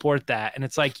support that. And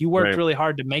it's like, you worked really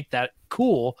hard to make that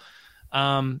cool.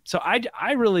 So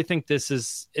I really think this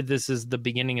is the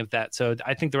beginning of that. So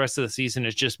I think the rest of the season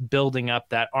is just building up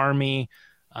that army.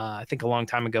 I think a long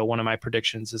time ago, one of my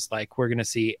predictions is like, we're going to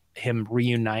see him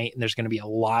reunite, and there's going to be a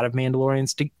lot of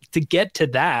Mandalorians to get to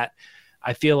that.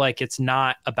 I feel like it's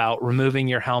not about removing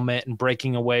your helmet and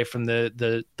breaking away from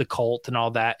the cult and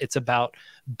all that. It's about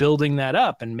building that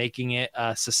up and making it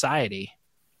a society.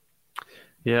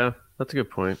 Yeah, that's a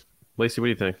good point. Lacey, what do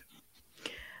you think?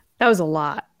 That was a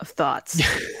lot of thoughts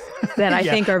that I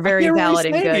think are very valid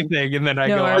and good. Anything, and then I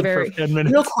go on for 10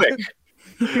 minutes. Real quick.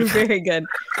 Very good.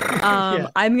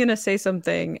 I'm going to say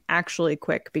something actually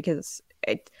quick because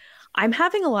I'm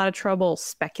having a lot of trouble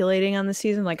speculating on the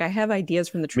season. Like, I have ideas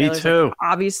from the trailers. Me too. Like,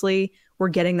 obviously, we're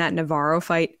getting that Navarro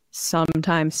fight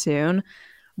sometime soon.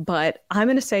 But I'm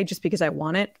going to say, just because I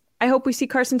want it, I hope we see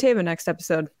Carson Teva next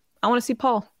episode. I want to see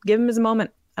Paul. Give him his moment.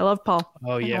 I love Paul.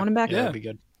 Oh, yeah. I want him back. Yeah, that'd be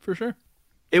good. For sure.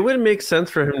 It would make sense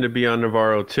for him to be on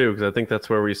Navarro too, because I think that's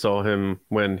where we saw him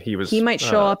when he was. He might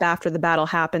show up after the battle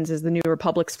happens, as the New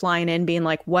Republic's flying in, being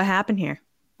like, "What happened here?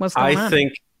 What's going on?"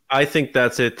 I think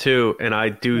that's it too, and I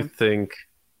do think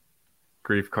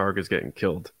Grief Karga is getting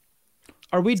killed.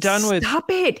 Are we done with?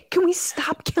 Stop it! Can we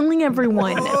stop killing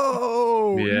everyone?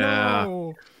 Oh yeah,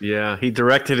 no. Yeah. He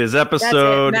directed his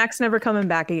episode. Mac's never coming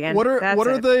back again. What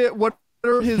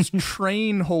are his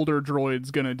train holder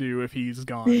droids gonna do if he's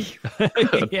gone?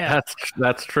 Yeah,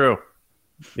 that's true.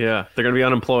 Yeah, they're gonna be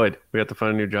unemployed. We have to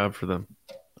find a new job for them.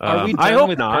 Are we done I hope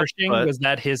with not. Pershing? But... Was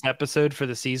that his episode for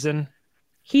the season?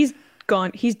 He's gone.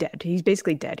 He's dead. He's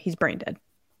basically dead. He's brain dead.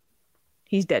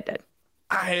 He's dead.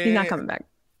 He's not coming back.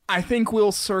 I think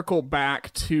we'll circle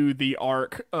back to the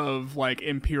arc of like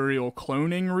Imperial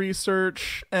cloning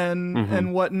research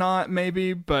and whatnot,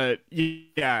 maybe. But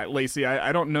yeah, Lacey,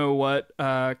 I don't know what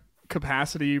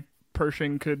capacity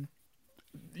Pershing could,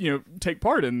 take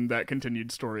part in that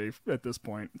continued story at this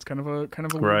point. It's kind of a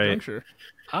weird juncture.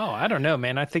 Oh, I don't know,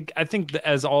 man. I think that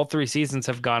as all 3 seasons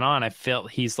have gone on, I felt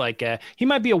he's like he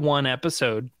might be a 1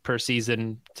 episode per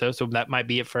season, so that might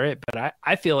be it for it. But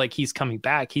I feel like he's coming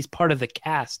back. He's part of the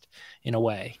cast in a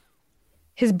way.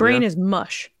 His brain is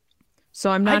mush, so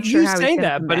I'm not sure how you say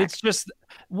that, but back. it's just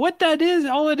what that is.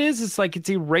 All it is like it's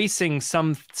erasing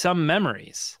some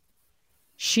memories.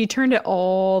 She turned it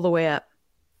all the way up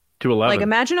to 11. Like,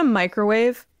 imagine a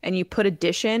microwave and you put a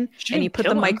dish in and you put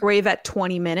the microwave at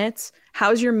 20 minutes.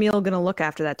 How's your meal going to look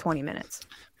after that 20 minutes?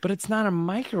 But it's not a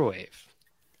microwave.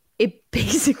 It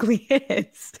basically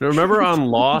is. Remember on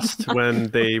Lost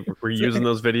when they were using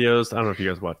those videos? I don't know if you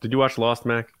guys watched. Did you watch Lost,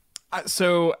 Mac?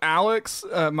 So Alex,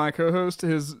 my co-host,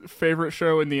 his favorite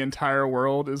show in the entire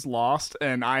world is Lost,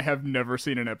 and I have never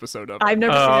seen an episode of it. I've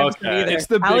never seen an episode either. It's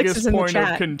the Alex biggest point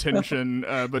of contention.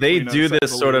 They do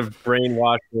this sort of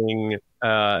brainwashing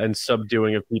and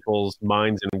subduing of people's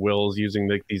minds and wills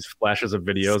using these flashes of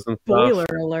videos and stuff. Spoiler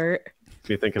alert. If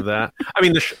you think of that. I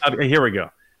mean, here we go.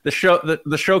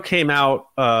 The show came out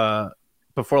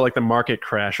before like the market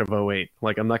crash of 2008.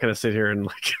 Like, I'm not going to sit here and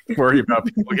like worry about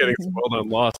people getting spoiled on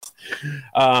Lost.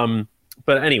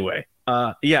 But anyway,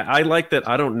 yeah, I like that.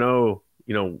 I don't know,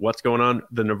 what's going on.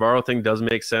 The Navarro thing does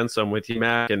make sense. So I'm with you,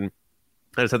 Mac. And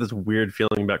I just have this weird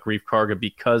feeling about Grief Karga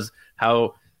because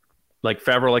how like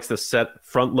Favreau likes to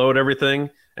front load everything.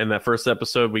 And that first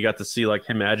episode, we got to see like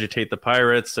him agitate the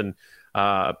pirates and,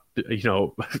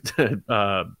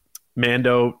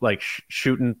 Mando like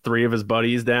shooting 3 of his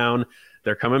buddies down.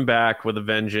 They're coming back with a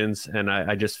vengeance, and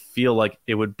I just feel like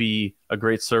it would be a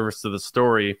great service to the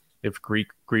story if Grief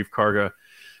Karga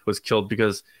was killed,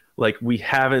 because like we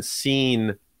haven't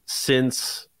seen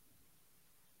since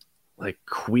like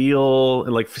Queel,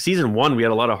 and like for season 1 we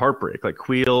had a lot of heartbreak, like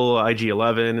Queel,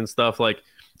 IG-11 and stuff. Like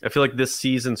I feel like this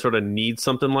season sort of needs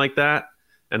something like that,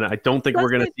 and I don't think we're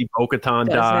going to see Bo-Katan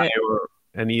die or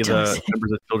any of the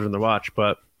members of Children of the Watch.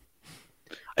 But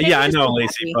yeah, I know,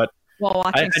 Lacey, but while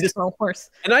watching Star Wars,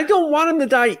 and I don't want him to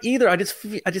die either. I just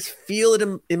feel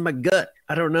it in my gut.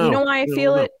 I don't know. You know why I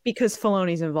feel it? Because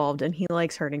Filoni's involved and he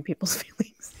likes hurting people's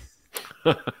feelings.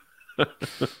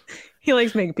 He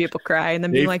likes making people cry and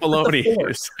then being like, Filoni,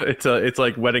 it's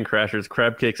like Wedding Crashers,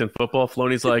 crab cakes and football.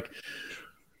 Filoni's like,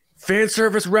 fan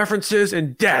service references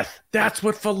and death. That's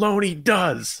what Filoni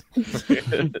does.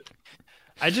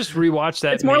 I just rewatched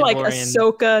that. It's more like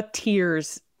Ahsoka,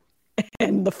 tears,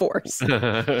 and the Force.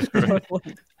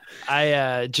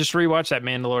 I just rewatched that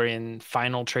Mandalorian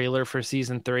final trailer for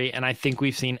season 3, and I think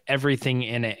we've seen everything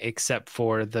in it except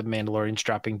for the Mandalorians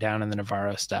dropping down and the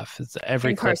Navarro stuff. It's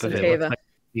every clip of it. Like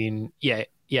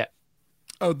yeah.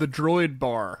 Oh, the droid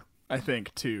bar, I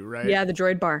think too, right? Yeah, the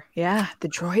droid bar. Yeah, the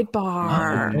droid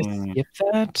bar. Did I skip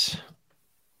that?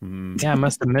 Yeah, I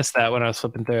must have missed that when I was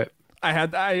flipping through it.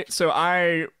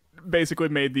 I basically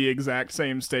made the exact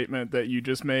same statement that you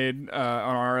just made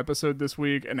on our episode this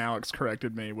week, and Alex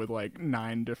corrected me with like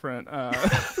 9 different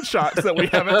shots that we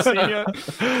haven't seen yet.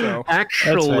 So.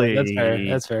 Actually,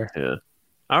 that's fair. Yeah.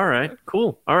 All right,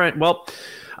 cool. All right, well,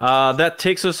 that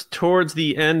takes us towards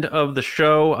the end of the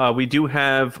show. We do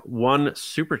have one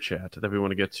super chat that we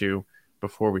want to get to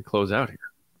before we close out here.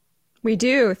 We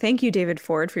do. Thank you, David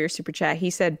Ford, for your super chat.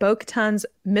 He said, Bo-Katan's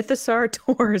Mythosaur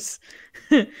tours.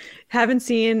 You haven't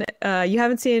seen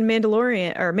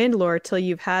Mandalorian or Mandalore till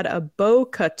you've had a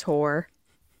Bo-Kator.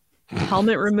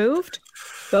 Helmet removed.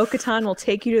 Bo-Katan will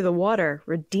take you to the water.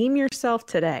 Redeem yourself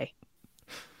today.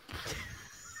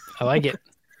 I like it.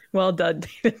 Well done,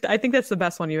 David. I think that's the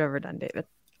best one you've ever done, David.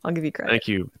 I'll give you credit. Thank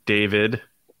you, David.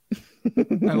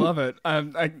 I love it.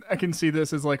 I can see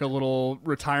this as like a little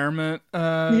retirement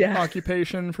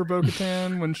occupation for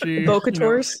Bo-Katan when she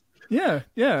Bo-Kators. Yeah.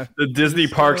 The Disney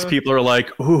parks people are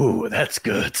like, "Ooh, that's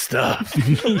good stuff."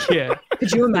 Yeah.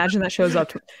 Could you imagine that shows up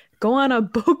to go on a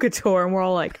Bo-Kator and we're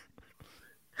all like,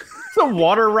 it's a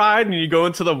water ride, and you go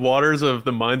into the waters of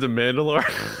the mines of Mandalore.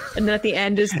 And then at the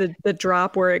end is the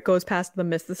drop where it goes past the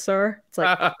Mythosaur. It's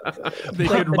like,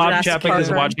 Bob Chapek is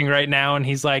watching right now, and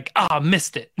he's like,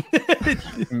 missed it.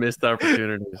 Missed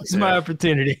opportunities. It's my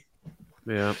opportunity.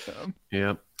 Yeah.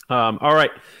 All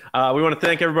right. We want to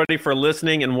thank everybody for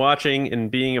listening and watching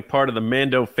and being a part of the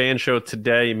Mando Fan Show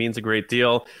today. It means a great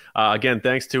deal. Again,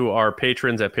 thanks to our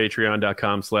patrons at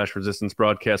patreon.com/Resistance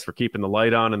Broadcast for keeping the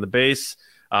light on and the base.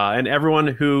 And everyone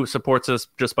who supports us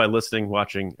just by listening,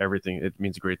 watching, everything. It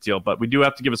means a great deal. But we do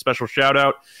have to give a special shout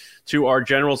out to our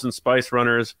generals and spice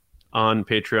runners on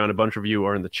Patreon. A bunch of you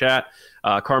are in the chat.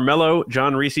 Carmelo,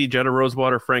 John Reese, Jetta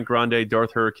Rosewater, Frank Grande,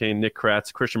 Darth Hurricane, Nick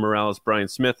Kratz, Christian Morales, Brian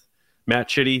Smith, Matt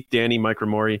Chitty, Danny, Mike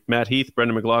Ramori, Matt Heath,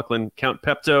 Brendan McLaughlin, Count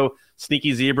Pepto,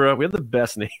 Sneaky Zebra. We have the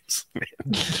best names, man.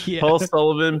 Yeah. Paul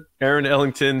Sullivan, Aaron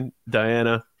Ellington,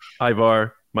 Diana,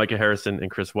 Ivar, Micah Harrison,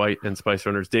 and Chris White, and Spice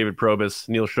Runners, David Probus,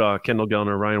 Neil Shaw, Kendall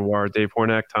Gellner, Ryan Warr, Dave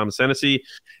Hornack, Thomas Hennessy,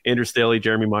 Andrew Staley,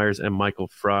 Jeremy Myers, and Michael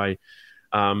Fry.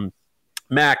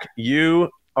 Mac, you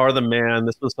are the man.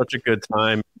 This was such a good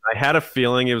time. I had a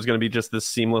feeling it was going to be just this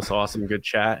seamless, awesome, good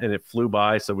chat, and it flew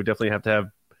by, so we definitely have to have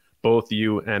both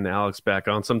you and Alex back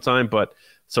on sometime. But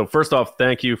so first off,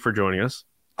 thank you for joining us.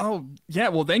 Oh, yeah.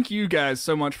 Well, thank you guys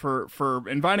so much for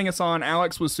inviting us on.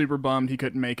 Alex was super bummed he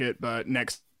couldn't make it, but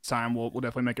next time we'll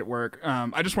definitely make it work.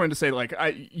 I just wanted to say, like,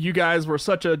 you guys were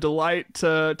such a delight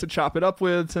to chop it up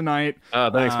with tonight.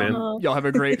 Thanks, man. Y'all have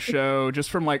a great show.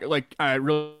 Just from like I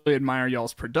really admire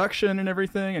y'all's production and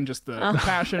everything, and just the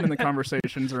passion and the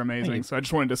conversations are amazing. So I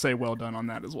just wanted to say well done on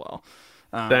that as well.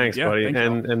 Thanks, buddy.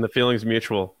 And the feeling's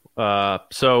mutual.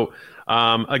 So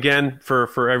again,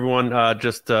 for everyone,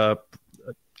 just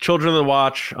Children of the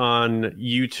Watch on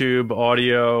YouTube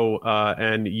audio,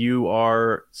 and you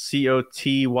are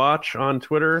COT Watch on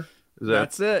Twitter.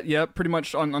 That's it. Yep, pretty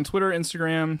much on Twitter,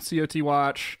 Instagram, COT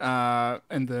Watch,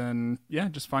 and then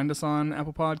just find us on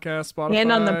Apple Podcasts, Spotify,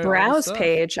 and on the browse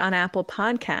page on Apple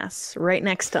Podcasts, right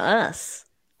next to us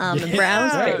on the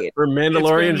browse page for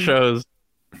Mandalorian shows.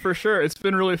 For sure, it's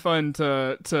been really fun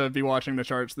to be watching the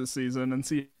charts this season and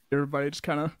see everybody just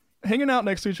kind of hanging out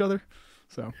next to each other.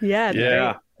 So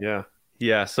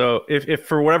yeah. So if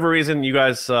for whatever reason you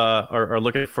guys are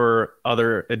looking for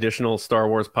other additional Star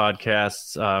Wars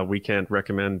podcasts, we can't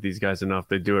recommend these guys enough.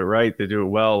 They do it right, they do it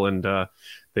well, and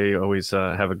they always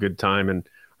have a good time and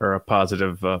are a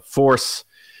positive force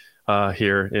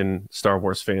here in Star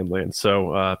Wars fanland.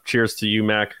 So cheers to you,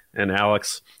 Mac and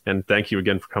Alex, and thank you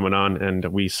again for coming on. And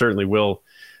we certainly will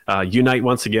unite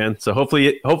once again. So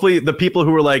hopefully the people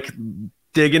who were like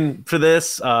digging for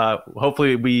this,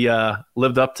 hopefully we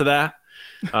lived up to that.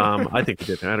 I think we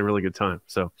did. I had a really good time.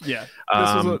 So yeah,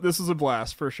 this was a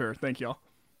blast for sure. Thank y'all.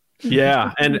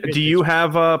 Yeah. And do you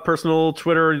have a personal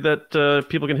Twitter that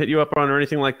people can hit you up on or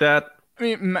anything like that? I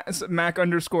mean,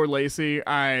 Mac_Lacey.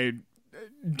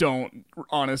 don't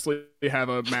honestly have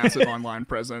a massive online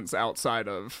presence outside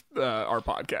of our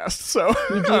podcast. So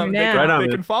You do now. they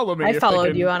can follow me. I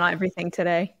followed you on everything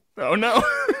today. Oh no.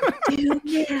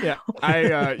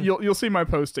 Yeah. You'll see my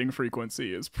posting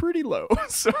frequency is pretty low.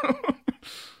 So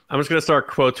I'm just gonna start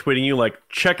quote tweeting you like,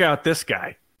 check out this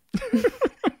guy.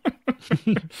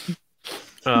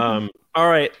 All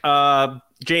right.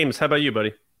 James, how about you,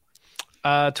 buddy?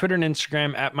 Twitter and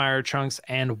Instagram at Myra Trunks,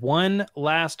 and one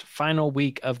last final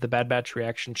week of the Bad Batch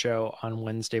reaction show on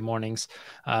Wednesday mornings.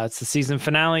 It's the season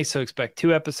finale, so expect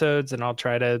 2 episodes, and I'll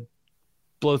try to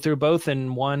blow through both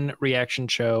in one reaction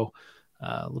show.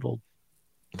 Little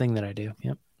thing that I do.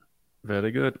 Yep.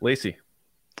 Very good. Lacey.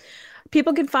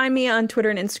 People can find me on Twitter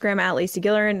and Instagram at Lacey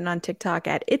Gillerin, and on TikTok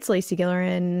at It's Lacey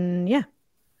Gillerin. Yeah.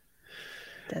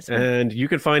 And you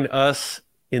can find us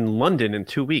in London in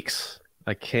 2 weeks.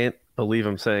 I can't believe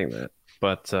I'm saying that.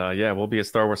 But yeah, we'll be at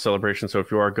Star Wars Celebration. So if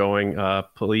you are going,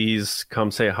 please come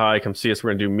say hi. Come see us. We're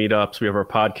going to do meetups. We have our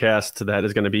podcast that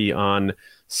is going to be on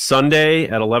Sunday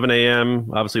at 11 a.m.,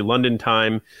 obviously London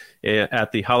time,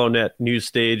 at the HoloNet News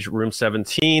Stage, Room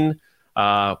 17.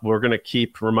 We're going to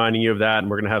keep reminding you of that, and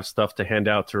we're going to have stuff to hand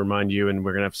out to remind you, and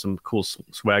we're going to have some cool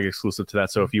swag exclusive to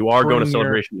that. So if you are going to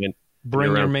Celebration,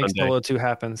 bring your Make Solo 2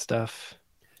 Happen stuff.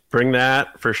 Bring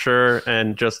that for sure,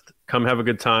 and just come have a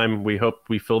good time. We hope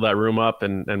we fill that room up,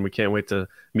 and we can't wait to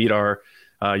meet our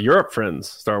Europe friends,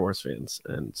 Star Wars fans.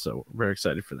 And so we're very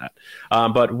excited for that.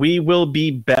 But we will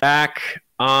be back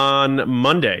on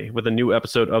Monday with a new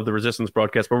episode of the Resistance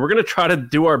broadcast, but we're going to try to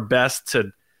do our best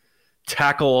to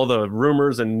tackle all the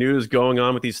rumors and news going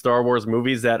on with these Star Wars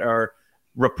movies that are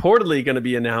reportedly going to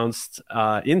be announced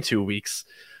in 2 weeks.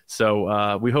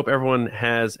 So we hope everyone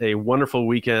has a wonderful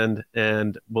weekend,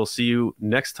 and we'll see you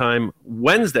next time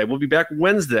Wednesday. We'll be back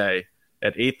Wednesday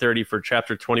at 8:30 for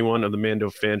Chapter 21 of the Mando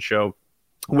Fan Show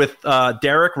with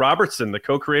Derek Robertson, the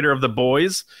co-creator of The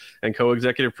Boys and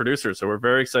co-executive producer. So we're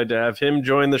very excited to have him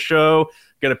join the show.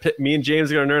 Me and James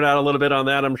are going to nerd out a little bit on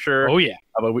that, I'm sure. Oh, yeah.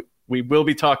 But we will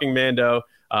be talking Mando.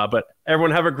 But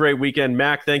everyone have a great weekend.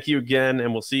 Mac, thank you again,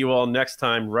 and we'll see you all next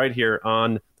time right here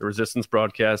on the Resistance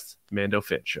Broadcast Mando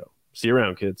Fan Show. See you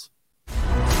around, kids.